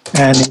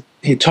 And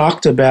he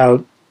talked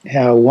about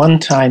how one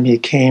time he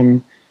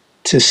came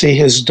to see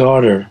his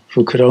daughter,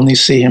 who could only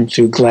see him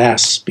through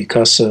glass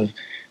because of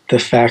the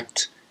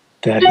fact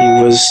that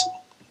he was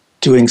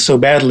doing so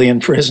badly in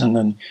prison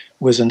and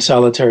was in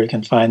solitary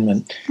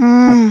confinement.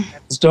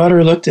 His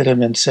daughter looked at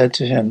him and said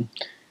to him,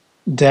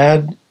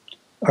 "Dad,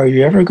 are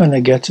you ever going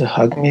to get to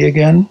hug me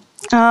again?"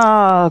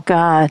 Oh,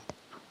 God.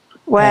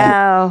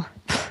 Wow.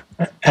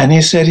 And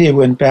he said he'd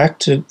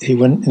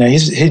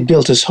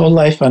built his whole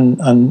life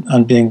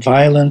on being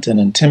violent and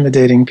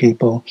intimidating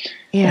people,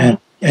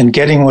 and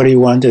getting what he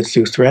wanted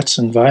through threats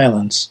and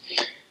violence.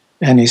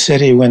 And he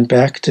said he went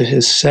back to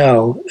his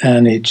cell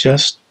and he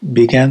just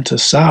began to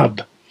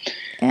sob.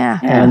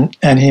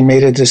 And he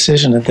made a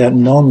decision at that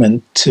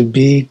moment to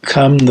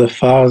become the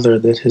father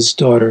that his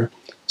daughter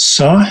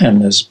saw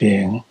him as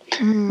being.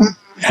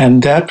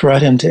 And that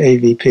brought him to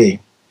AVP.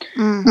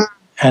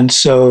 And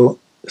so,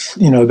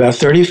 about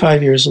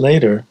 35 years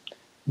later,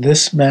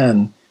 this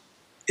man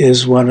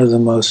is one of the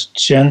most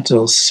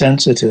gentle,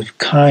 sensitive,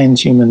 kind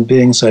human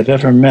beings I've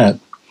ever met,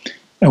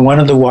 and one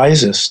of the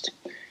wisest.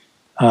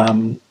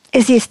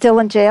 Is he still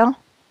in jail?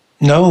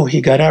 No, he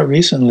got out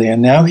recently,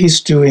 and now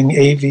he's doing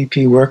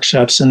AVP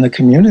workshops in the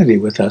community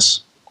with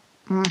us.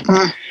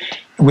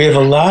 We have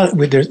a lot.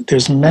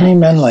 There's many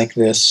men like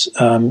this,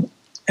 and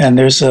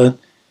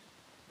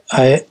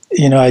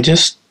I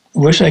just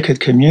wish I could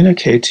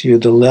communicate to you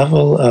the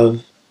level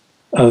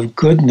of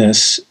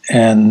goodness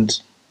and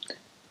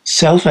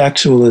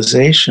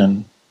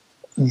self-actualization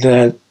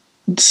that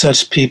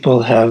such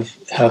people have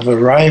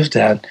arrived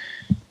at.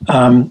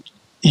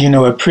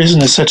 A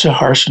prison is such a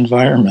harsh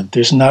environment.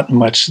 There's not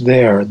much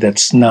there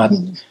that's not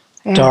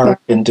dark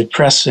and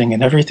depressing,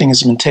 and everything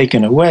has been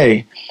taken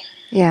away.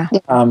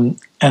 And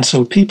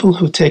so people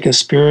who take a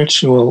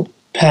spiritual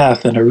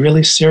path and are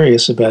really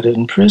serious about it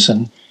in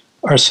prison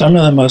are some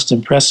of the most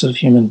impressive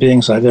human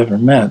beings I've ever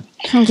met.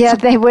 Yeah,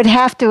 they would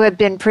have to have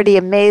been pretty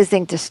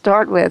amazing to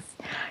start with.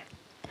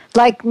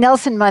 Like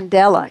Nelson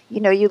Mandela.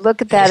 You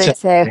look at that and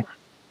say,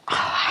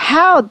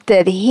 how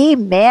did he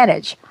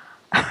manage?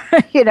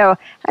 How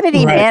did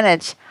he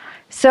manage?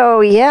 So,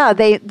 yeah,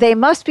 they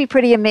must be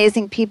pretty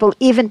amazing people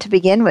even to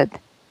begin with.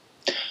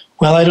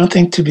 Well, I don't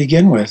think to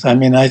begin with. I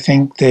mean, I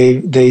think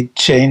they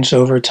change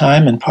over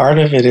time, and part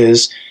of it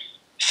is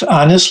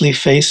honestly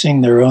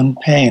facing their own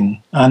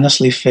pain,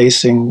 honestly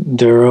facing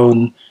their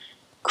own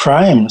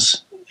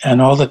crimes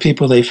and all the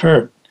people they've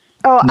hurt.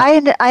 Oh,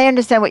 I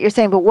understand what you're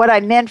saying, but what I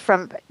meant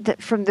from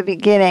the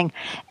beginning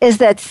is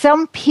that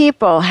some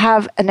people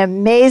have an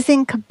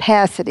amazing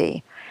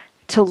capacity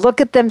to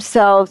look at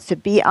themselves, to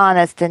be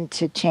honest, and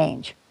to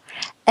change.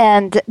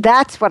 And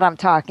that's what I'm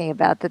talking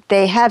about, that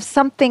they have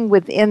something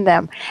within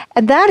them.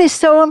 And that is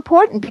so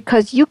important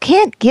because you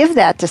can't give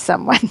that to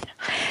someone.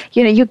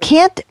 You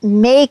can't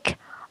make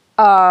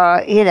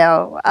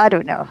I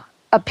don't know,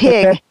 a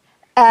pig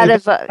out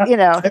of,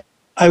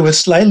 I would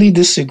slightly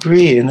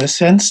disagree in the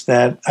sense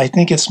that I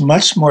think it's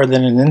much more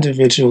than an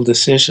individual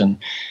decision.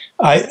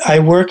 I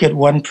work at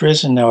one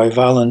prison now, I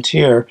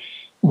volunteer,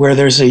 where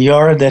there's a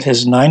yard that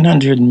has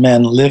 900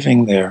 men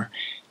living there.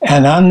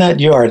 And on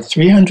that yard,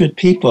 300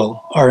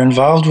 people are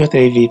involved with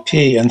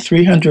AVP and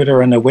 300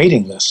 are on a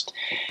waiting list.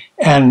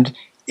 And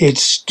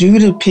it's due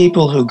to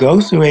people who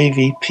go through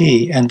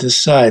AVP and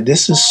decide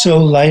this is so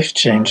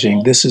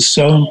life-changing, this is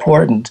so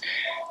important,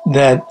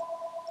 that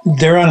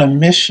they're on a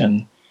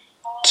mission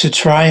to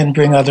try and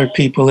bring other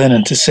people in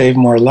and to save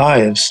more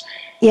lives.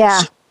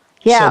 Yeah.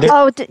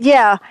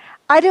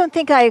 I don't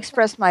think I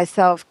expressed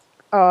myself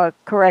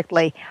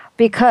correctly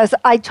because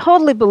I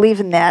totally believe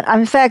in that.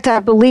 In fact, I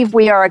believe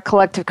we are a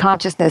collective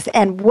consciousness.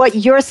 And what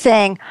you're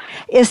saying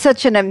is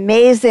such an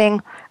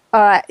amazing,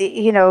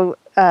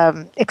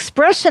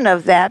 expression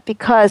of that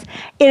because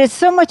it is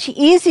so much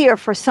easier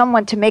for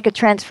someone to make a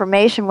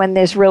transformation when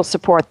there's real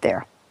support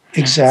there.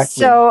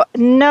 Exactly. So,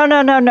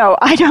 no.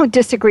 I don't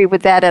disagree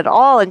with that at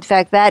all. In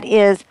fact, that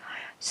is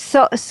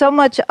so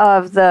much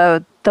of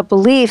the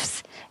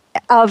beliefs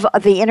of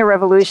the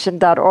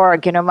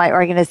innerrevolution.org, my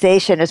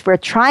organization, is we're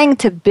trying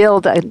to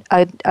build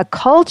a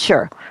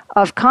culture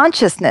of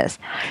consciousness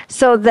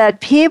so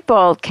that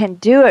people can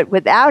do it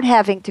without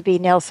having to be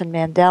Nelson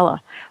Mandela.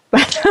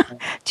 But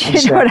do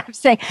you know what I'm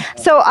saying?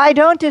 So I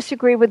don't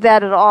disagree with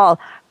that at all.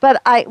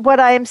 But what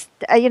I'm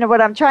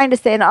trying to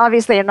say, and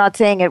obviously I'm not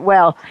saying it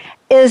well,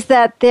 is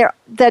that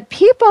that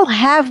people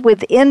have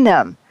within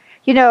them,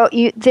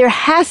 there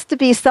has to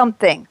be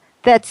something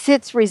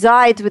that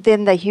resides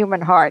within the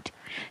human heart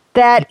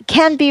that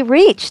can be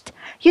reached.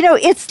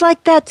 It's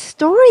like that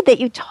story that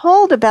you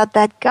told about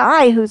that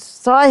guy who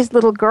saw his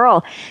little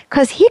girl,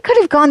 because he could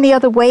have gone the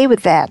other way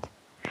with that.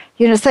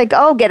 It's like,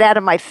 oh, get out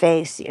of my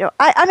face.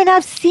 I mean,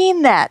 I've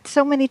seen that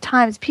so many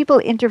times,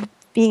 people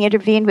being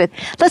intervened with.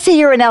 Let's say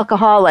you're an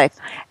alcoholic,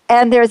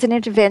 and there's an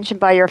intervention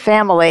by your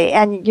family,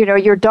 and,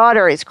 your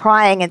daughter is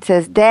crying and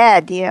says,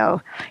 Dad,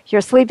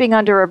 you're sleeping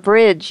under a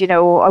bridge,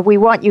 we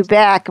want you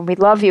back, and we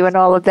love you and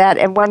all of that.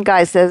 And one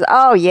guy says,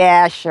 oh,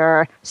 yeah,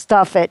 sure,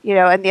 stuff it,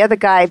 and the other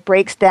guy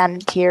breaks down in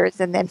tears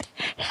and then,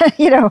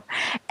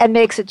 and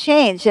makes a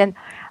change. And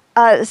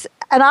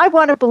I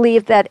want to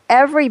believe that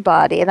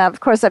everybody, and of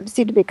course I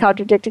seem to be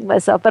contradicting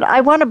myself, but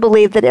I want to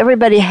believe that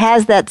everybody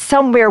has that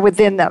somewhere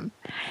within them.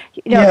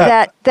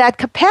 That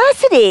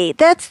capacity.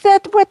 That's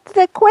what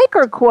the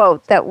Quaker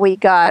quote that we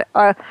got.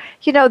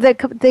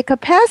 The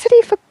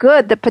capacity for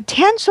good, the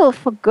potential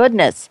for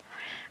goodness.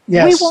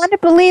 Yes. We want to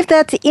believe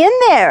that's in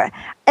there.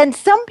 And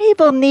some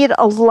people need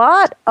a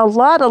lot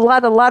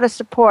of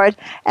support.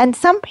 And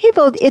some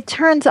people, it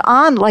turns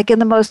on like in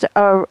the most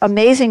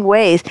amazing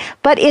ways.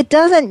 But it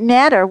doesn't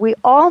matter. We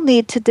all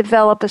need to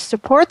develop a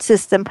support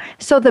system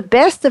so the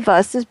best of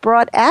us is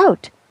brought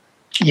out.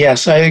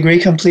 Yes, I agree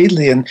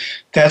completely. And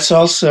that's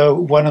also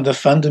one of the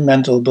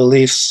fundamental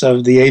beliefs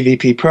of the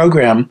AVP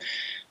program.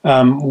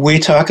 We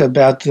talk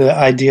about the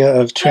idea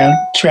of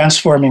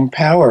transforming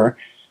power,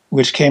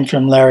 which came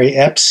from Larry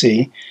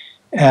Epstein.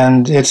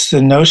 And it's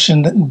the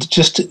notion, that,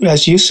 just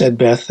as you said,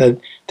 Beth, that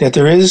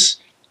there is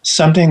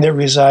something that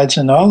resides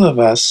in all of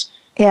us.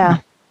 Yeah.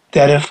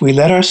 That if we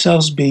let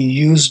ourselves be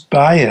used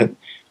by it,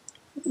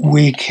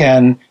 we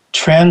can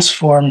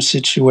transform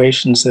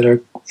situations that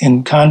are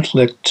in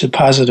conflict to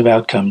positive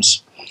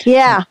outcomes.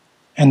 Yeah.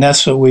 And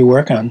that's what we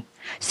work on.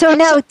 So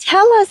now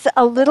tell us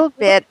a little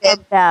bit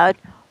about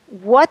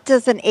what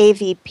does an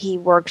AVP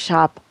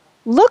workshop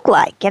look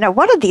like?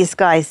 What are these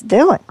guys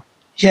doing?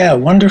 Yeah,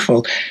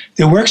 wonderful.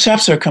 The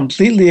workshops are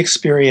completely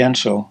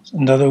experiential.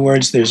 In other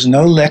words, there's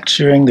no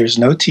lecturing, there's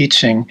no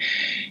teaching,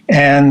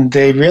 and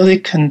they really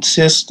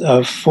consist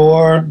of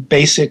 4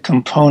 basic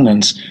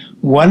components.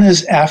 One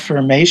is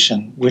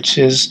affirmation, which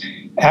is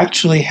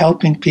actually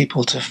helping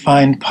people to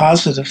find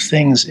positive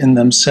things in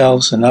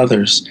themselves and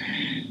others.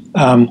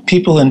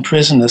 People in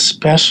prison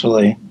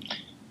especially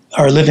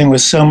are living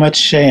with so much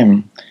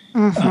shame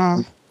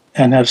and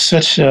have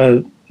such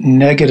a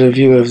negative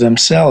view of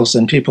themselves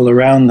and people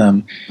around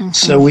them.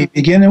 So we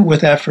begin it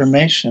with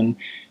affirmation,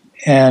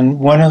 and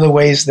one of the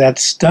ways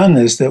that's done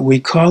is that we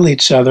call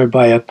each other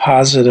by a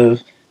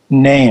positive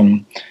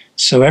name.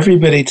 So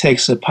everybody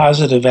takes a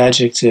positive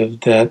adjective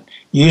that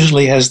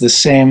usually has the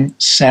same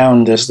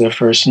sound as their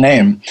first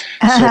name.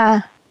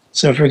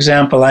 So for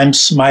example, I'm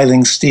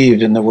Smiling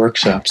Steve in the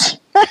workshops.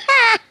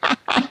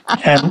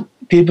 And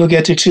people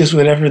get to choose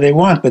whatever they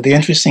want, but the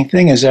interesting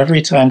thing is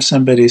every time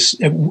somebody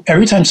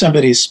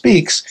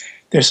speaks,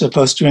 they're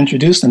supposed to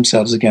introduce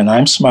themselves again.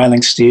 I'm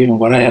Smiling Steve, and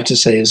what I have to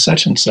say is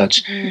such and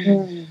such.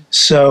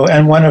 So,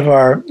 and one of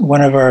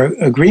our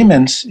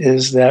agreements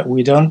is that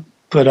we don't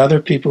put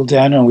other people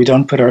down, and we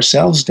don't put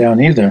ourselves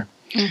down either.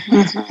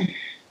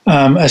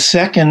 A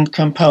second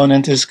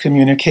component is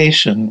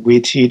communication. We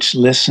teach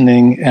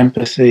listening,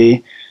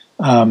 empathy.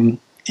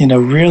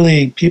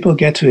 Really, people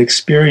get to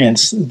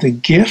experience the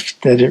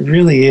gift that it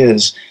really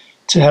is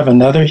to have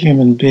another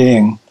human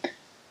being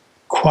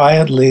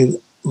quietly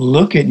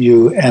look at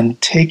you and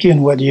take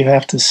in what you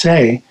have to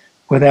say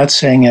without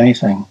saying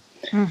anything.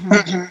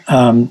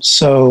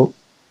 So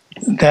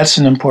that's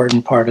an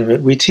important part of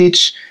it. We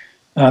teach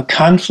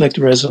conflict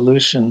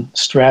resolution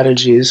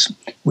strategies.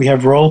 We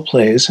have role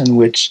plays in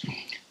which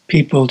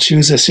people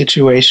choose a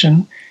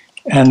situation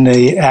and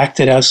they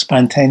act it out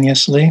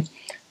spontaneously.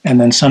 And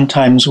then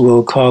sometimes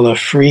we'll call a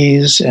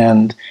freeze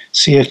and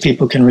see if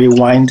people can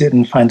rewind it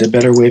and find a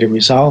better way to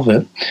resolve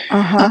it.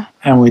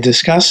 And we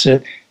discuss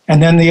it.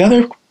 And then the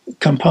other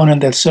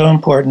component that's so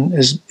important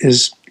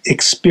is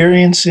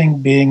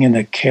experiencing being in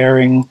a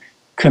caring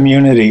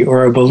community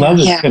or a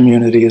beloved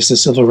community, as the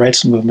civil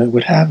rights movement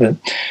would have it.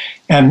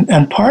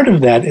 And part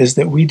of that is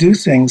that we do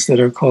things that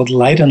are called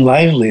light and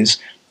livelies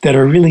that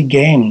are really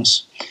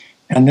games.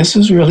 And this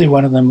is really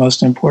one of the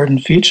most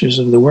important features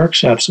of the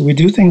workshops. We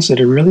do things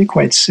that are really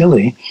quite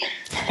silly,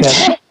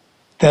 that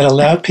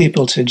allow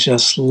people to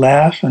just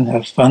laugh and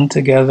have fun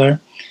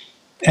together.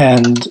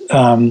 And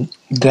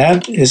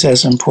that is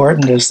as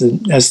important as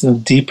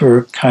the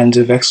deeper kinds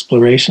of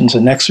explorations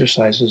and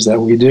exercises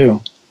that we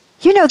do.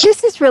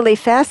 This is really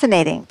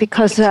fascinating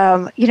because, in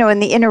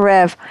the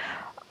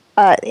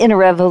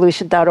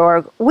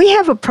innerrevolution.org, we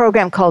have a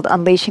program called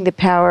Unleashing the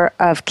Power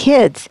of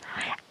Kids.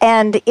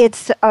 And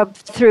it's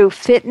through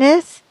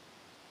fitness,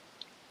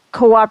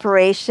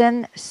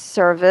 cooperation,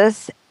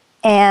 service,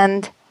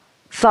 and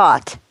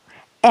thought.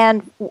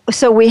 And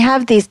so we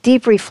have these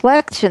deep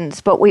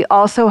reflections, but we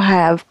also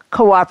have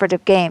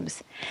cooperative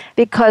games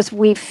because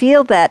we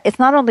feel that it's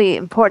not only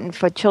important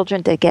for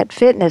children to get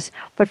fitness,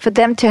 but for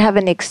them to have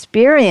an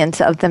experience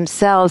of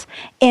themselves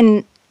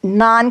in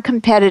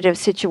non-competitive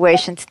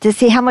situations to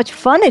see how much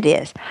fun it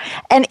is.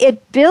 And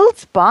it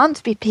builds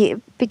bonds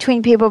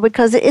between people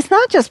because it's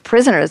not just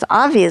prisoners,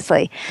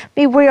 obviously. I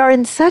mean, we are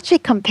in such a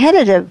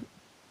competitive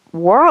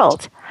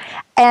world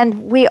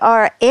and we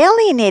are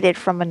alienated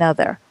from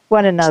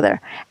one another.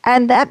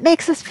 And that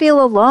makes us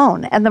feel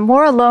alone. And the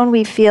more alone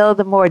we feel,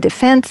 the more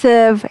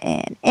defensive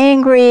and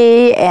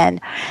angry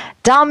and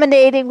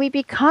dominating we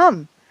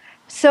become.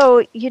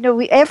 So,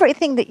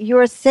 everything that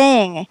you're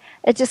saying,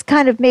 it just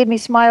kind of made me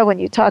smile when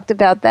you talked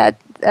about that,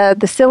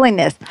 the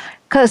silliness.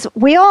 Because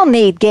we all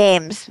need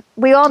games.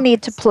 We all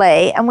need to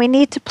play. And we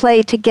need to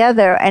play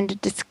together and to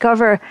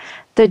discover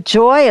the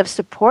joy of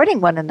supporting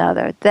one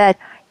another. That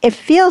it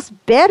feels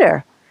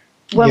better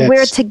when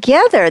we're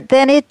together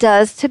than it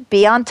does to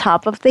be on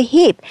top of the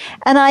heap.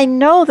 And I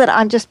know that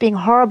I'm just being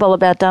horrible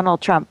about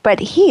Donald Trump, but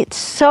he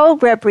so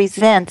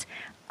represents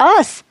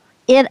us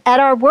at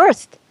our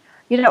worst.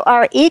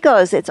 Our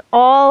egos, it's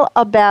all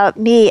about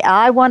me.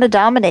 I want to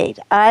dominate.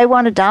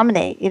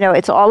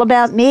 It's all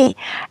about me.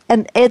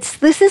 And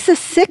this is a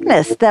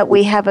sickness that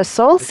we have, a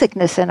soul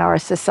sickness in our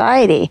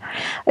society.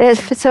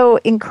 It's so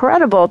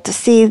incredible to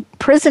see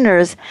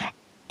prisoners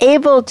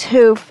able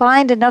to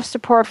find enough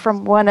support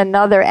from one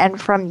another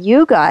and from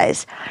you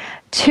guys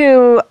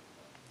to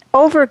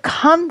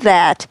overcome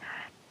that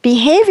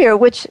behavior,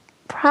 which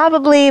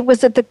probably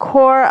was at the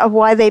core of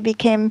why they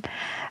became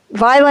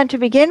violent to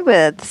begin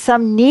with.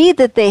 Some need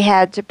that they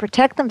had to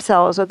protect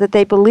themselves, or that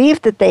they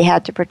believed that they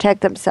had to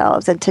protect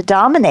themselves and to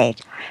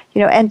dominate,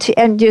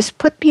 and just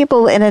put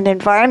people in an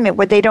environment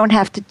where they don't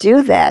have to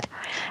do that.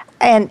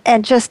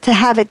 And just to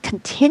have it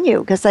continue,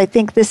 because I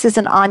think this is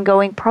an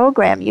ongoing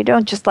program. You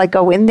don't just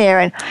go in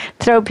there and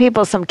throw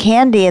people some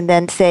candy and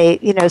then say,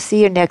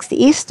 see you next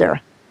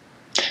Easter.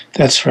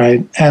 That's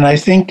right. And I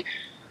think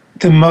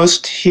the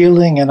most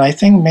healing, and I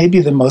think maybe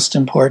the most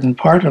important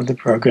part of the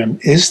program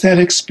is that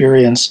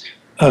experience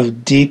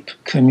of deep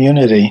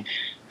community.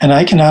 And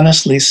I can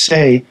honestly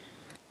say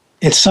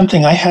it's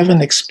something I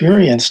haven't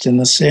experienced in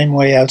the same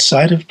way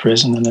outside of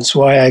prison, and it's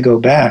why I go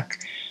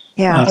back.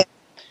 Yeah.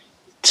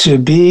 To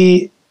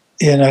be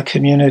in a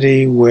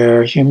community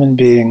where human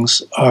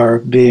beings are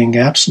being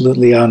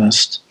absolutely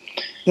honest,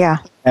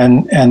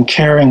 and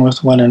caring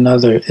with one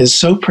another is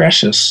so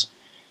precious.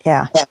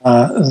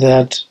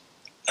 That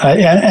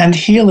and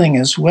healing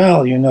as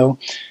well.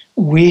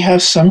 We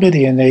have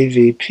somebody in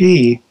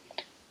AVP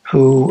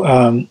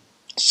who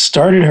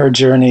started her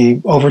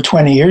journey over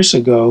 20 years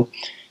ago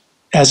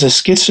as a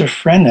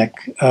schizophrenic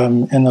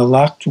in a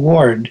locked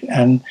ward,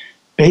 and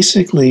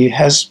basically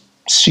has,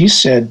 she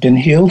said, been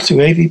healed through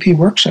AVP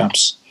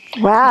workshops.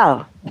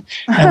 Wow.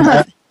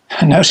 And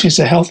now she's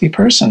a healthy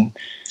person.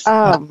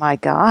 Oh, my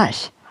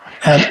gosh.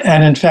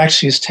 And in fact,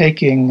 she's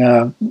taking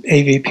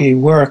AVP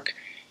work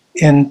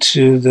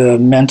into the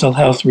mental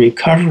health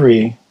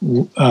recovery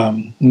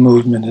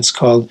movement. It's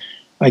called,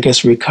 I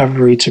guess,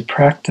 Recovery to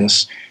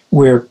Practice,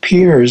 where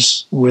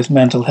peers with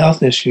mental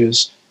health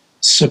issues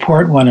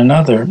support one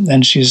another.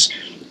 And she's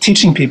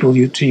teaching people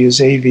to use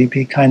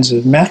AVP kinds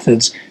of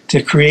methods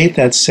to create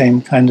that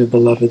same kind of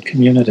beloved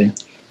community.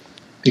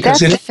 Because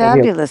that's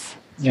fabulous.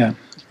 Yeah.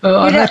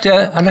 I'd like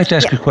to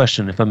ask a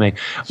question, if I may.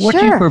 What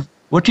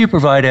do you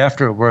provide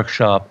after a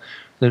workshop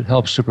that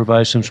helps to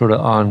provide some sort of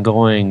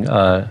ongoing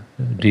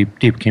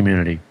deep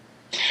community?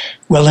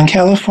 Well, in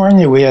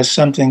California, we have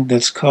something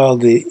that's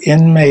called the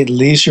Inmate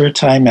Leisure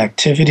Time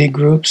Activity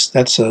Groups.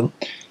 That's a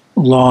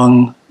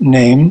long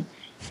name.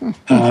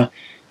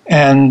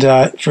 And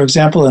for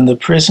example, in the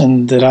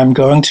prison that I'm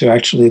going to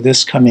actually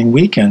this coming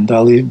weekend,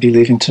 I'll be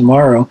leaving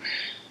tomorrow,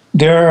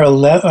 there are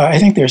I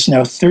think there's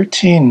now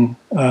 13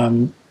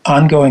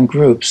 ongoing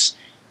groups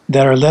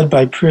that are led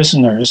by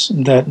prisoners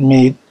that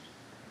meet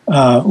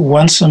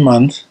once a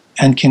month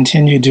and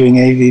continue doing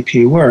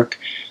AVP work.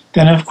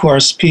 Then, of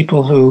course,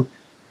 people who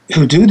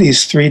do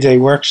these 3-day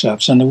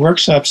workshops, and the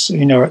workshops,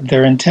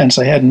 they're intense.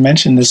 I hadn't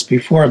mentioned this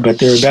before, but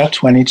they're about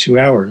 22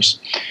 hours.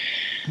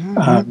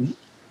 Mm-hmm.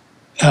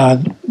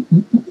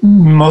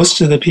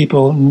 Most of the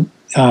people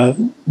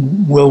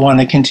will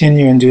want to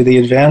continue and do the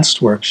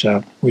advanced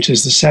workshop, which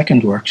is the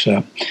second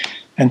workshop.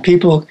 And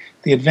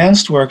the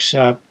advanced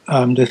workshop,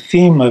 the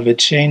theme of it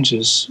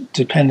changes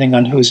depending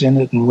on who's in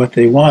it and what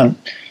they want.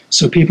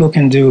 So people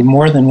can do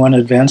more than one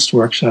advanced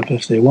workshop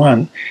if they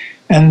want.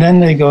 And then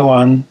they go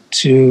on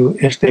to,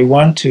 if they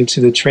want to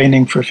the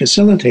Training for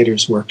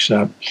Facilitators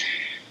workshop.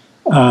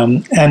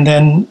 And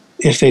then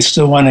if they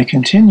still want to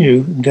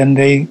continue, then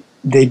they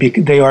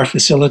are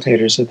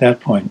facilitators at that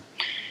point.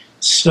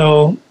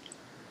 So,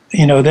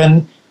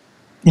 then,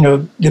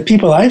 the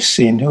people I've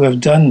seen who have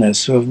done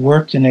this, who have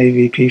worked in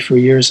AVP for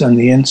years on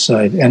the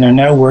inside and are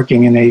now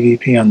working in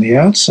AVP on the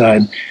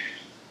outside,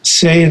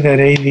 say that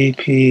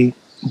AVP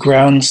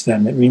grounds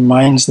them. It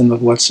reminds them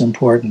of what's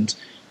important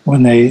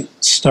when they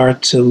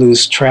start to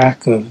lose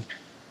track of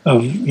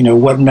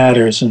what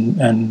matters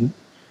and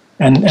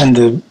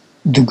the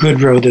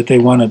good road that they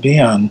want to be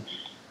on.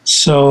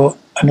 So,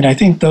 I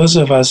think those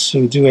of us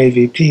who do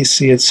AVP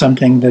see it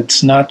something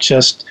that's not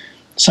just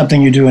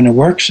something you do in a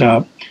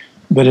workshop,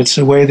 but it's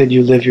a way that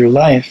you live your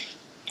life.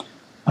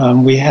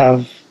 We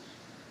have,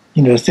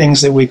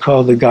 things that we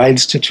call the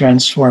guides to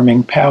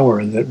transforming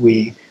power that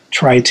we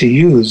try to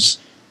use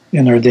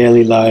in our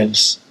daily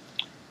lives.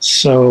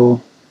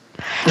 So,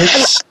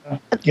 it's,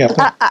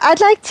 I'd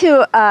like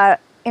to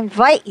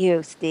invite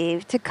you,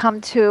 Steve, to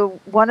come to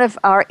one of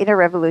our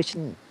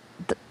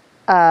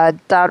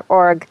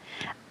innerrevolution.org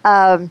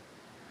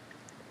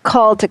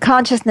call to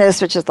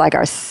consciousness, which is like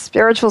our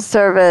spiritual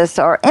service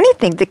or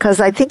anything, because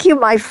I think you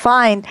might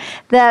find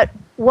that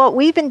what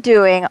we've been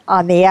doing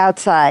on the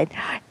outside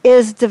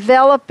is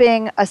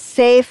developing a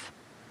safe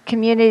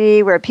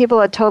community where people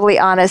are totally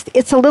honest.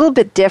 It's a little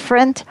bit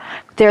different.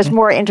 There's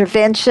more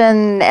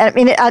intervention.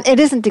 It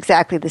isn't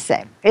exactly the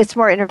same. It's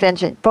more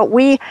intervention. But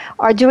we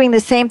are doing the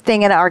same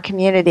thing in our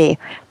community.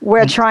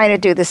 We're trying to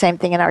do the same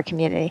thing in our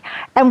community.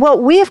 And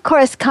what we, of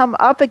course, come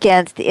up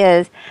against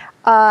is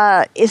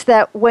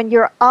that when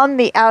you're on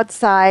the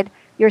outside,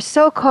 you're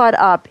so caught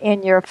up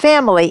in your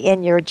family,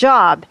 in your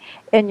job,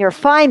 in your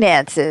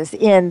finances,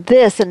 in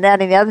this and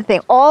that and the other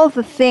thing, all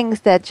the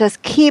things that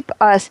just keep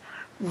us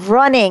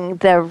running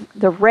the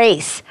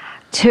race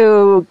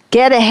to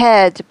get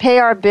ahead, to pay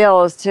our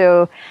bills,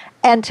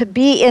 and to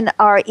be in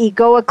our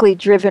egoically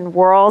driven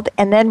world.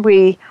 And then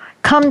we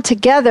come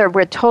together,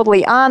 we're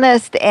totally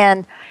honest,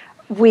 and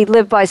we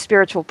live by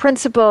spiritual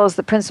principles.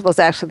 The principles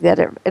actually that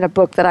are in a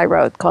book that I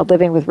wrote called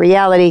Living with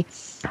Reality.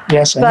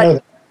 Yes, I know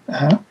that.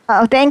 Uh-huh.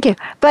 Oh, thank you.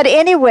 But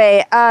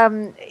anyway,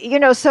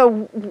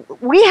 so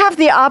we have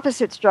the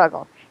opposite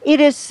struggle. It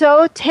is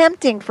so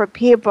tempting for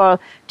people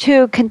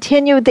to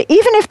continue, even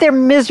if they're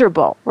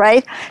miserable,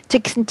 right, to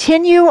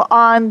continue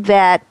on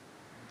that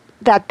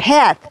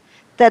path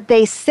that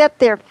they set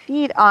their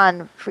feet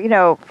on,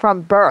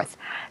 from birth,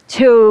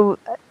 to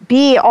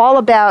be all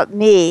about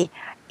me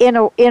in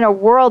a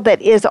world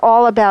that is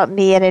all about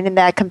me and in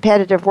that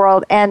competitive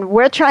world. And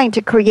we're trying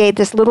to create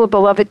this little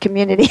beloved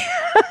community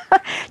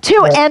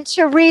and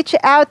to reach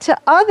out to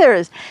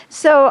others.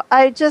 So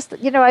I just,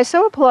 I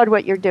so applaud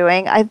what you're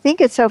doing. I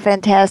think it's so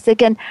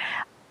fantastic. And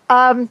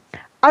I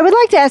would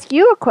like to ask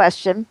you a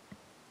question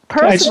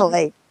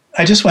personally.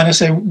 I just want to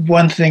say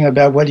one thing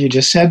about what you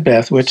just said,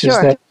 Beth, which is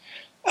that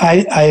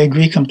I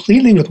agree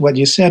completely with what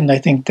you said. And I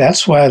think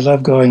that's why I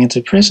love going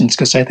into prisons,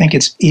 because I think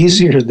it's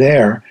easier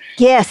there.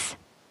 Yes.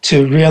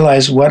 To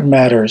realize what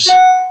matters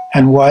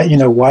and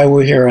why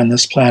we're here on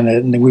this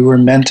planet and we were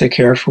meant to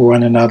care for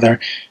one another.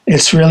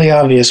 It's really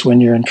obvious when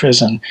you're in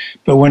prison.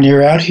 But when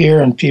you're out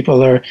here and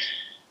people are,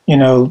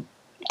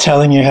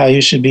 telling you how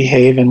you should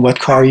behave and what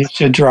car you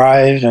should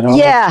drive and all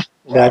that,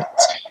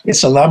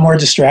 it's a lot more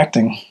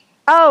distracting.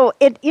 Oh,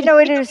 it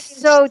is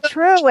so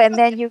true. And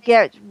then you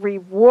get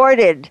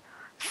rewarded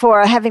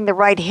for having the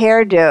right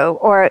hairdo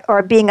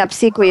or being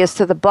obsequious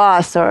to the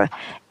boss or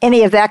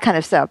any of that kind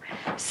of stuff.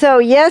 So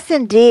yes,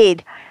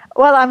 indeed.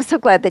 Well, I'm so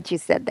glad that you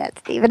said that,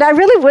 Steve. And I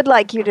really would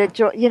like you to,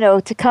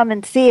 to come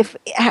and see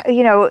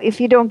if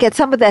you don't get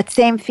some of that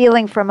same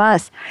feeling from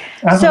us.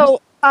 Uh-huh.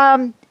 So,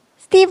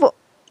 Steve,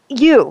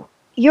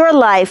 your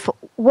life,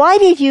 why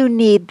did you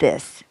need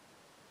this?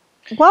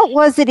 What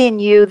was it in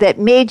you that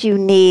made you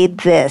need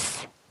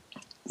this?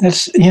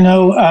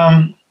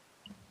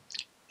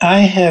 I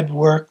had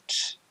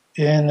worked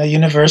in a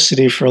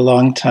university for a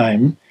long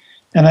time,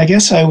 and I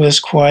guess I was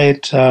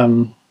quite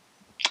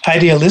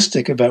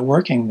idealistic about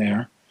working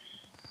there.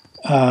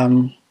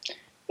 And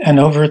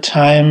over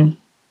time,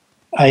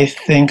 I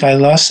think I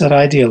lost that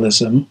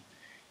idealism,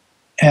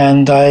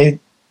 and I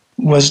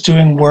was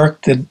doing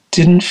work that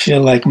didn't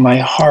feel like my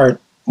heart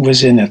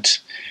was in it.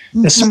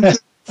 Mm-hmm.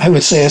 I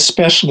would say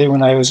especially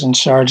when I was in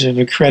charge of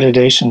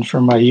accreditation for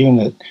my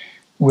unit,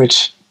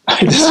 which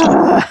I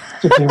decided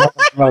to be one of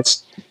the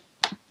most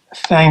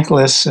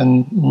thankless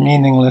and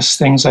meaningless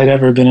things I'd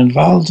ever been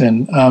involved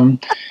in.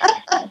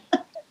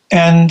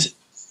 And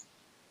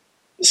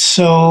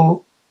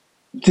so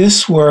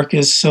this work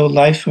is so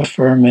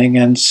life-affirming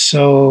and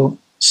so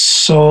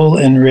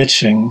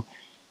soul-enriching,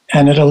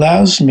 and it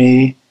allows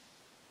me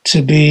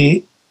to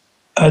be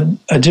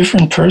a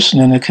different person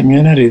in a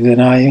community than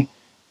I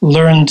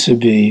learned to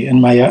be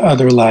in my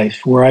other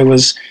life, where I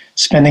was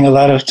spending a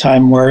lot of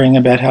time worrying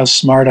about how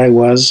smart I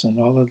was and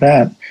all of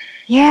that.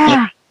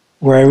 Yeah.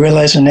 Where I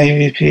realized in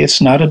AVP,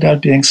 it's not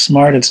about being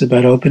smart, it's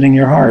about opening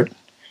your heart.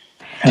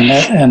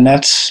 And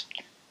that's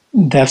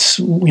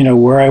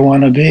where I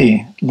want to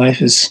be.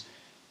 Life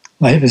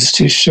is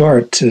too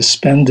short to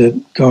spend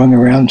it going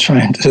around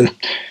trying to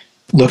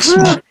look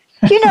smart.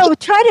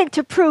 try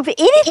to prove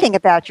anything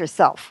about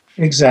yourself.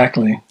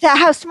 Exactly.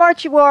 How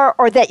smart you are,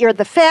 or that you're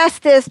the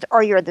fastest,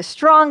 or you're the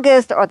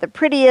strongest, or the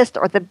prettiest,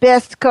 or the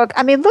best cook.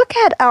 I mean, look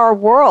at our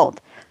world.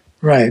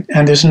 Right.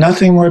 And there's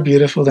nothing more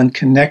beautiful than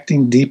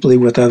connecting deeply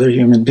with other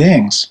human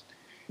beings.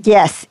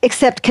 Yes,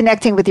 except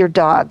connecting with your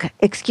dog.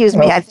 Excuse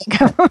me, I think.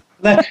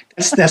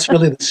 That's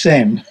really the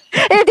same.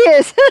 It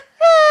is.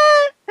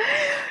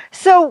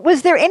 So,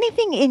 was there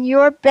anything in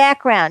your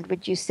background,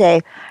 would you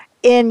say,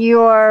 in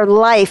your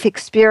life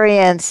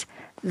experience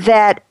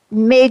that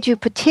made you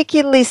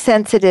particularly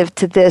sensitive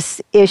to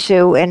this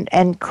issue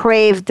and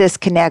craved this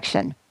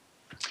connection?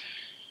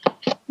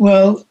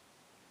 Well,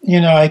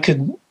 I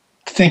could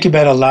think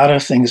about a lot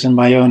of things in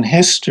my own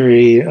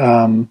history.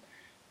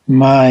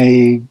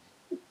 My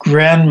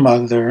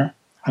grandmother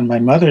on my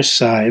mother's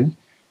side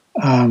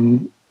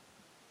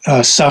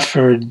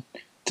suffered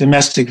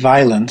domestic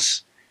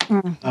violence,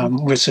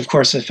 which of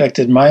course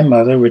affected my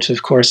mother, which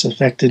of course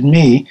affected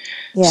me.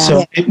 Yeah.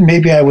 So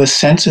maybe I was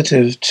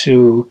sensitive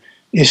to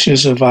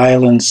issues of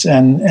violence.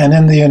 And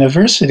in the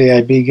university,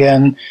 I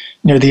began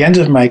near the end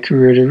of my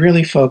career to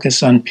really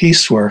focus on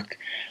peace work.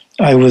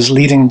 I was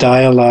leading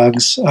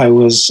dialogues. I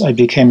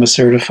became a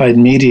certified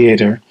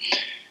mediator.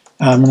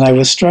 And I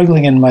was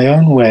struggling in my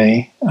own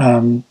way,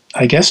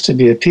 I guess, to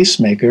be a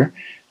peacemaker,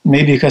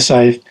 maybe because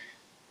I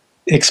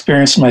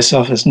experienced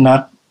myself as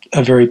not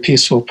a very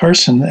peaceful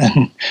person,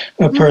 and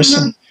a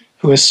person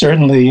who has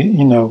certainly,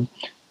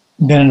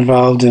 been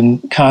involved in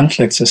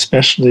conflicts,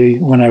 especially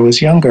when I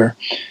was younger.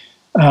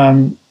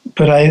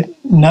 But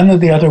none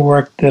of the other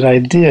work that I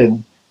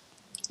did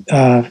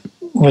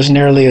was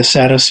nearly as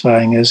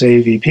satisfying as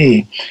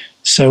AVP.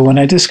 So when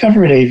I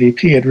discovered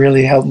AVP, it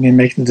really helped me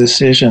make the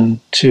decision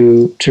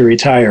to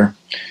retire.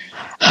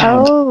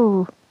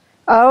 So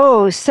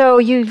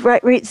so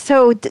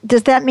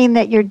does that mean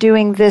that you're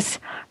doing this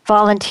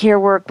volunteer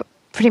work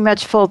pretty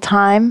much full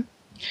time?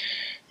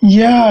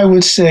 Yeah, I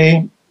would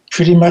say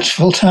pretty much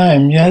full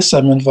time. Yes,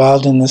 I'm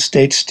involved in the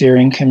state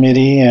steering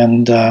committee,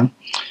 and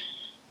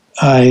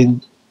I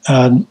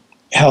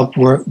help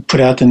put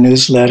out the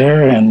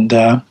newsletter, and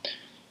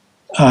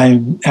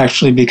I'm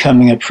actually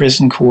becoming a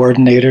prison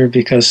coordinator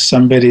because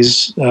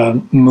somebody's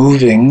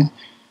moving.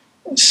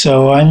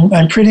 So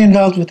I'm pretty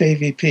involved with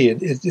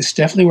AVP. It's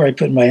definitely where I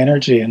put my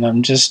energy, and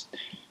I'm just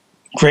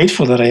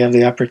grateful that I have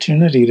the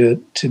opportunity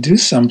to do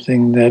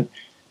something that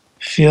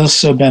feels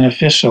so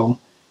beneficial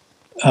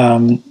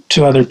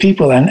to other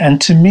people and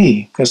to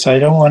me, because I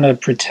don't want to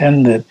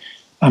pretend that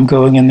I'm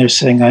going in there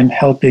saying I'm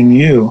helping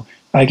you.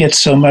 I get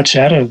so much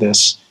out of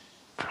this.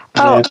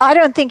 I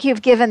don't think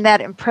you've given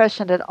that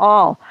impression at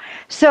all.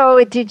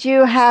 So did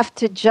you have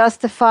to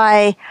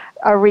justify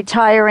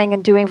retiring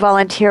and doing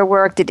volunteer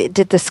work? Did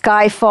the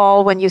sky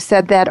fall when you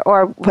said that,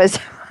 or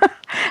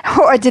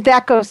or did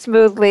that go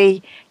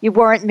smoothly? You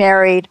weren't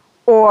married,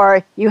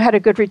 or you had a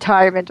good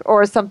retirement,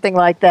 or something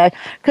like that?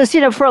 Because,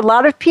 for a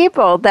lot of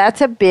people, that's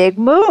a big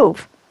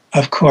move.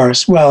 Of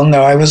course. Well,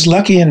 no, I was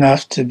lucky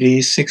enough to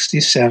be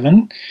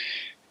 67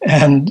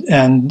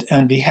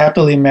 and be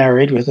happily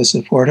married with a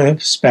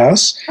supportive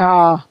spouse.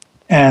 Oh.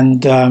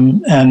 And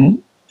Tia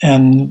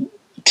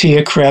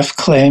Kreff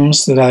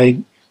claims that I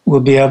will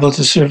be able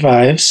to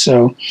survive.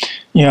 So,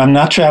 I'm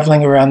not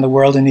traveling around the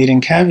world and eating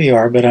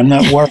caviar, but I'm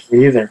not worried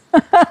either.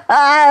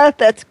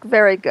 That's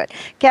very good.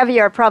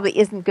 Caviar probably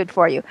isn't good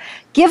for you.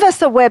 Give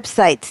us a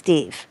website,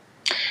 Steve.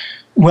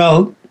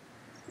 Well,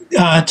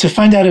 to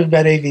find out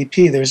about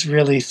AVP, there's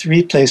really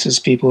 3 places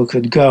people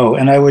could go.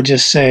 And I would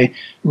just say,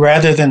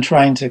 rather than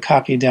trying to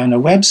copy down a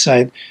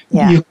website,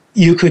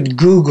 you could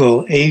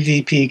Google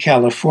AVP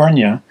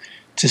California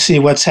to see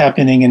what's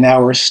happening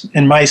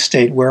in my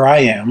state where I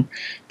am.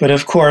 But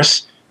of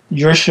course,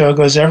 your show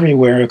goes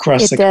everywhere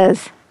across the country. It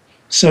does.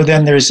 So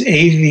then there's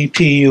AVP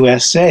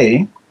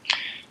USA,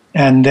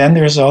 and then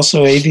there's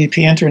also AVP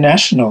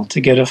International to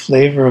get a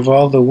flavor of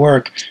all the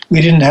work. We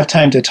didn't have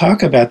time to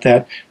talk about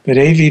that, but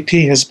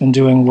AVP has been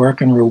doing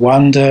work in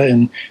Rwanda,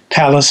 in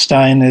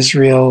Palestine,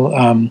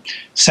 Israel,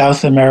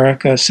 South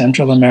America,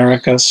 Central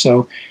America.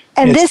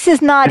 And this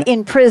is not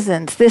in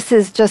prisons. This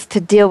is just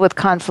to deal with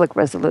conflict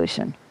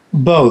resolution.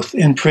 Both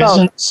in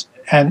prisons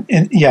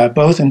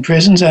both in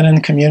prisons and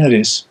in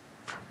communities.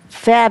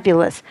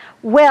 Fabulous.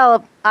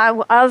 Well, I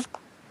was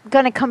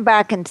going to come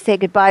back and say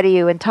goodbye to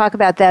you and talk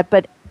about that,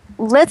 but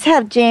let's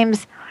have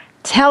James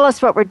tell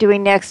us what we're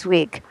doing next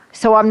week,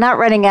 so I'm not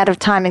running out of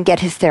time and get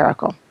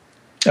hysterical.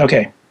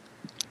 Okay.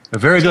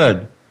 Very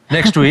good.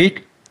 Next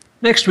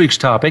week's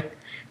topic: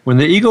 when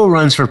the ego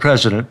runs for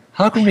president,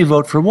 how can we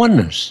vote for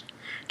oneness?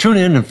 Tune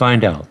in and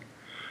find out.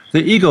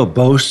 The ego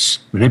boasts,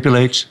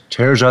 manipulates,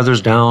 tears others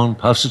down,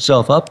 puffs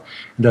itself up,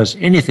 and does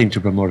anything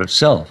to promote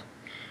itself.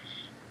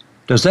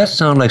 Does that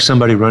sound like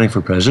somebody running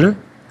for president?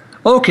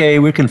 Okay,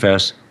 we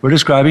confess, we're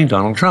describing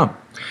Donald Trump.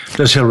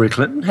 Does Hillary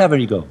Clinton have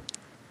an ego?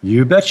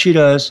 You bet she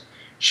does.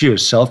 She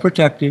is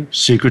self-protective,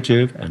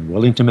 secretive, and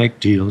willing to make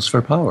deals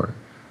for power.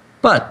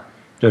 But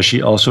does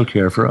she also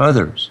care for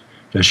others?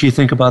 Does she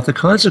think about the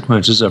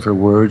consequences of her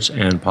words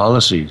and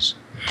policies?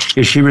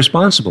 Is she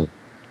responsible?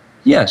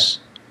 Yes.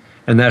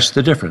 And that's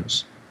the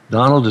difference.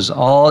 Donald is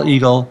all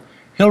ego,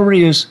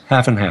 Hillary is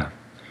half and half.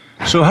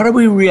 So how do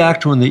we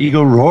react when the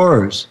ego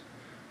roars?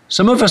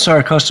 Some of us are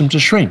accustomed to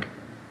shrink.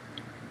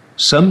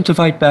 Some to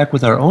fight back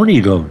with our own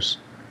egos.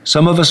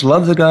 Some of us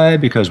love the guy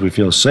because we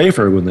feel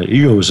safer when the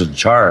ego is in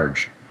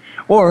charge.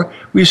 Or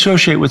we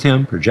associate with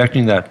him,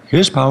 projecting that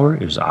his power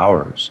is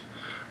ours.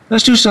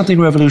 Let's do something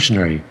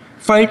revolutionary.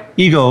 Fight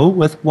ego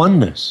with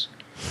oneness.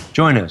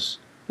 Join us.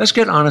 Let's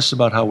get honest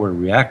about how we're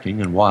reacting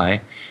and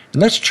why,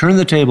 and let's turn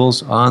the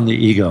tables on the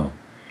ego.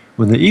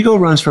 When the ego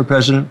runs for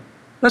president,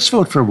 let's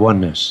vote for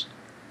oneness.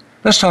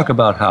 Let's talk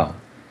about how.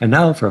 And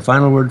now for a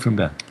final word from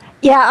Beth.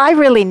 Yeah, I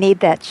really need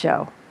that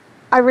show.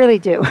 I really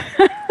do.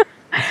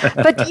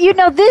 But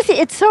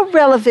it's so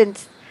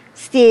relevant,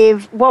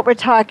 Steve, what we're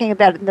talking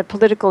about in the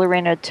political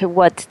arena to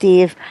what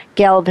Steve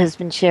Gelb has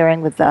been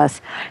sharing with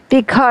us.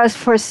 Because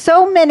for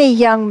so many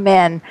young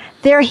men,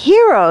 their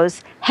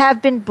heroes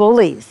have been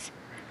bullies,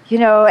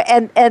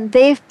 and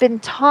they've been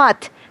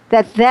taught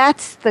that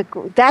that's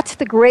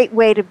the great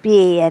way to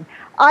be, and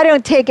I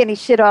don't take any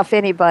shit off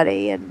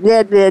anybody, and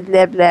blah, blah,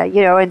 blah,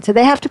 blah, and so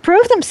they have to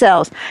prove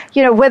themselves.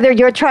 Whether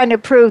you're trying to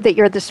prove that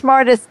you're the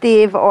smartest,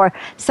 Steve, or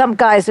some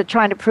guys are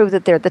trying to prove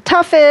that they're the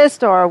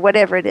toughest, or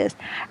whatever it is.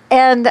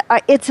 And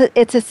it's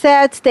a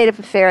sad state of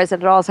affairs,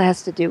 and it also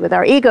has to do with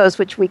our egos,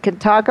 which we can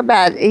talk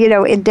about,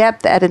 in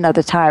depth at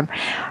another time.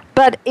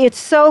 But it's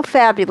so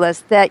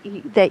fabulous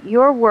that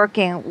you're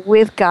working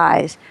with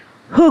guys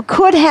who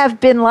could have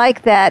been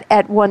like that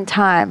at one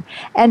time,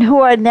 and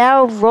who are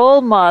now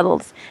role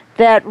models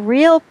that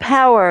real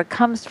power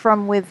comes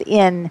from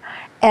within,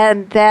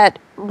 and that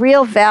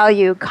real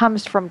value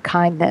comes from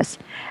kindness.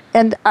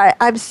 And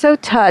I'm so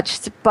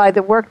touched by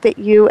the work that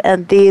you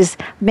and these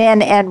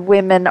men and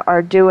women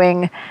are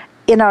doing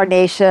in our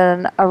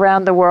nation,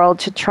 around the world,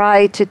 to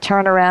try to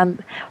turn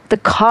around the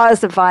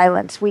cause of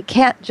violence. We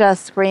can't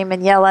just scream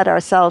and yell at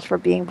ourselves for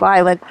being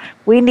violent.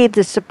 We need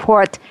to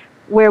support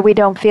where we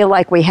don't feel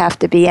like we have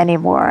to be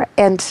anymore.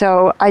 And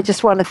so I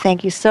just want to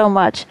thank you so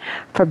much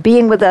for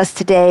being with us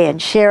today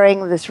and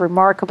sharing this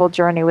remarkable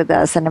journey with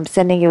us. And I'm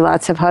sending you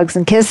lots of hugs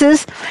and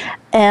kisses.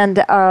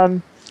 And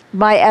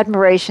my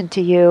admiration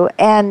to you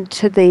and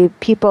to the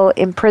people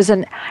in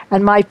prison.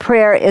 And my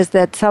prayer is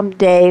that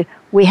someday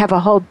we have a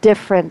whole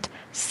different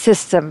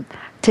system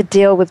to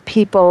deal with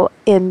people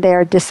in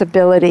their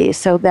disability,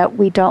 so that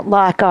we don't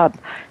lock up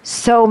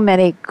so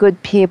many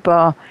good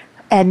people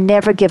and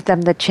never give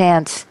them the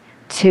chance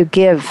to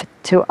give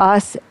to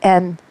us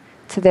and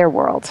to their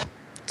world.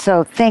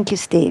 So thank you,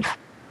 Steve.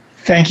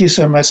 Thank you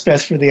so much,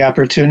 Beth, for the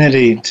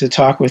opportunity to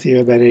talk with you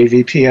about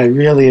AVP. I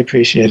really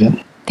appreciate it.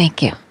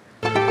 Thank you.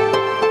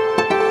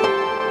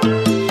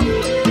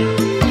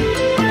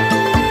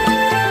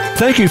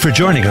 Thank you for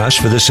joining us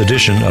for this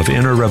edition of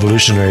Inner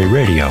Revolutionary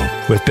Radio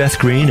with Beth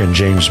Green and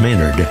James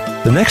Maynard.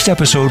 The next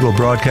episode will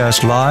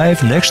broadcast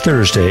live next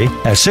Thursday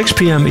at 6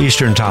 p.m.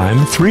 Eastern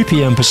Time, 3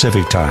 p.m.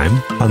 Pacific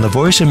Time on the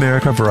Voice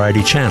America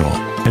Variety Channel.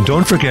 And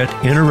don't forget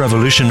Inner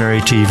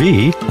Revolutionary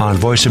TV on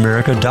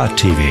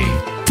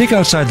voiceamerica.tv. Think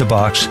outside the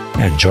box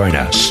and join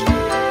us.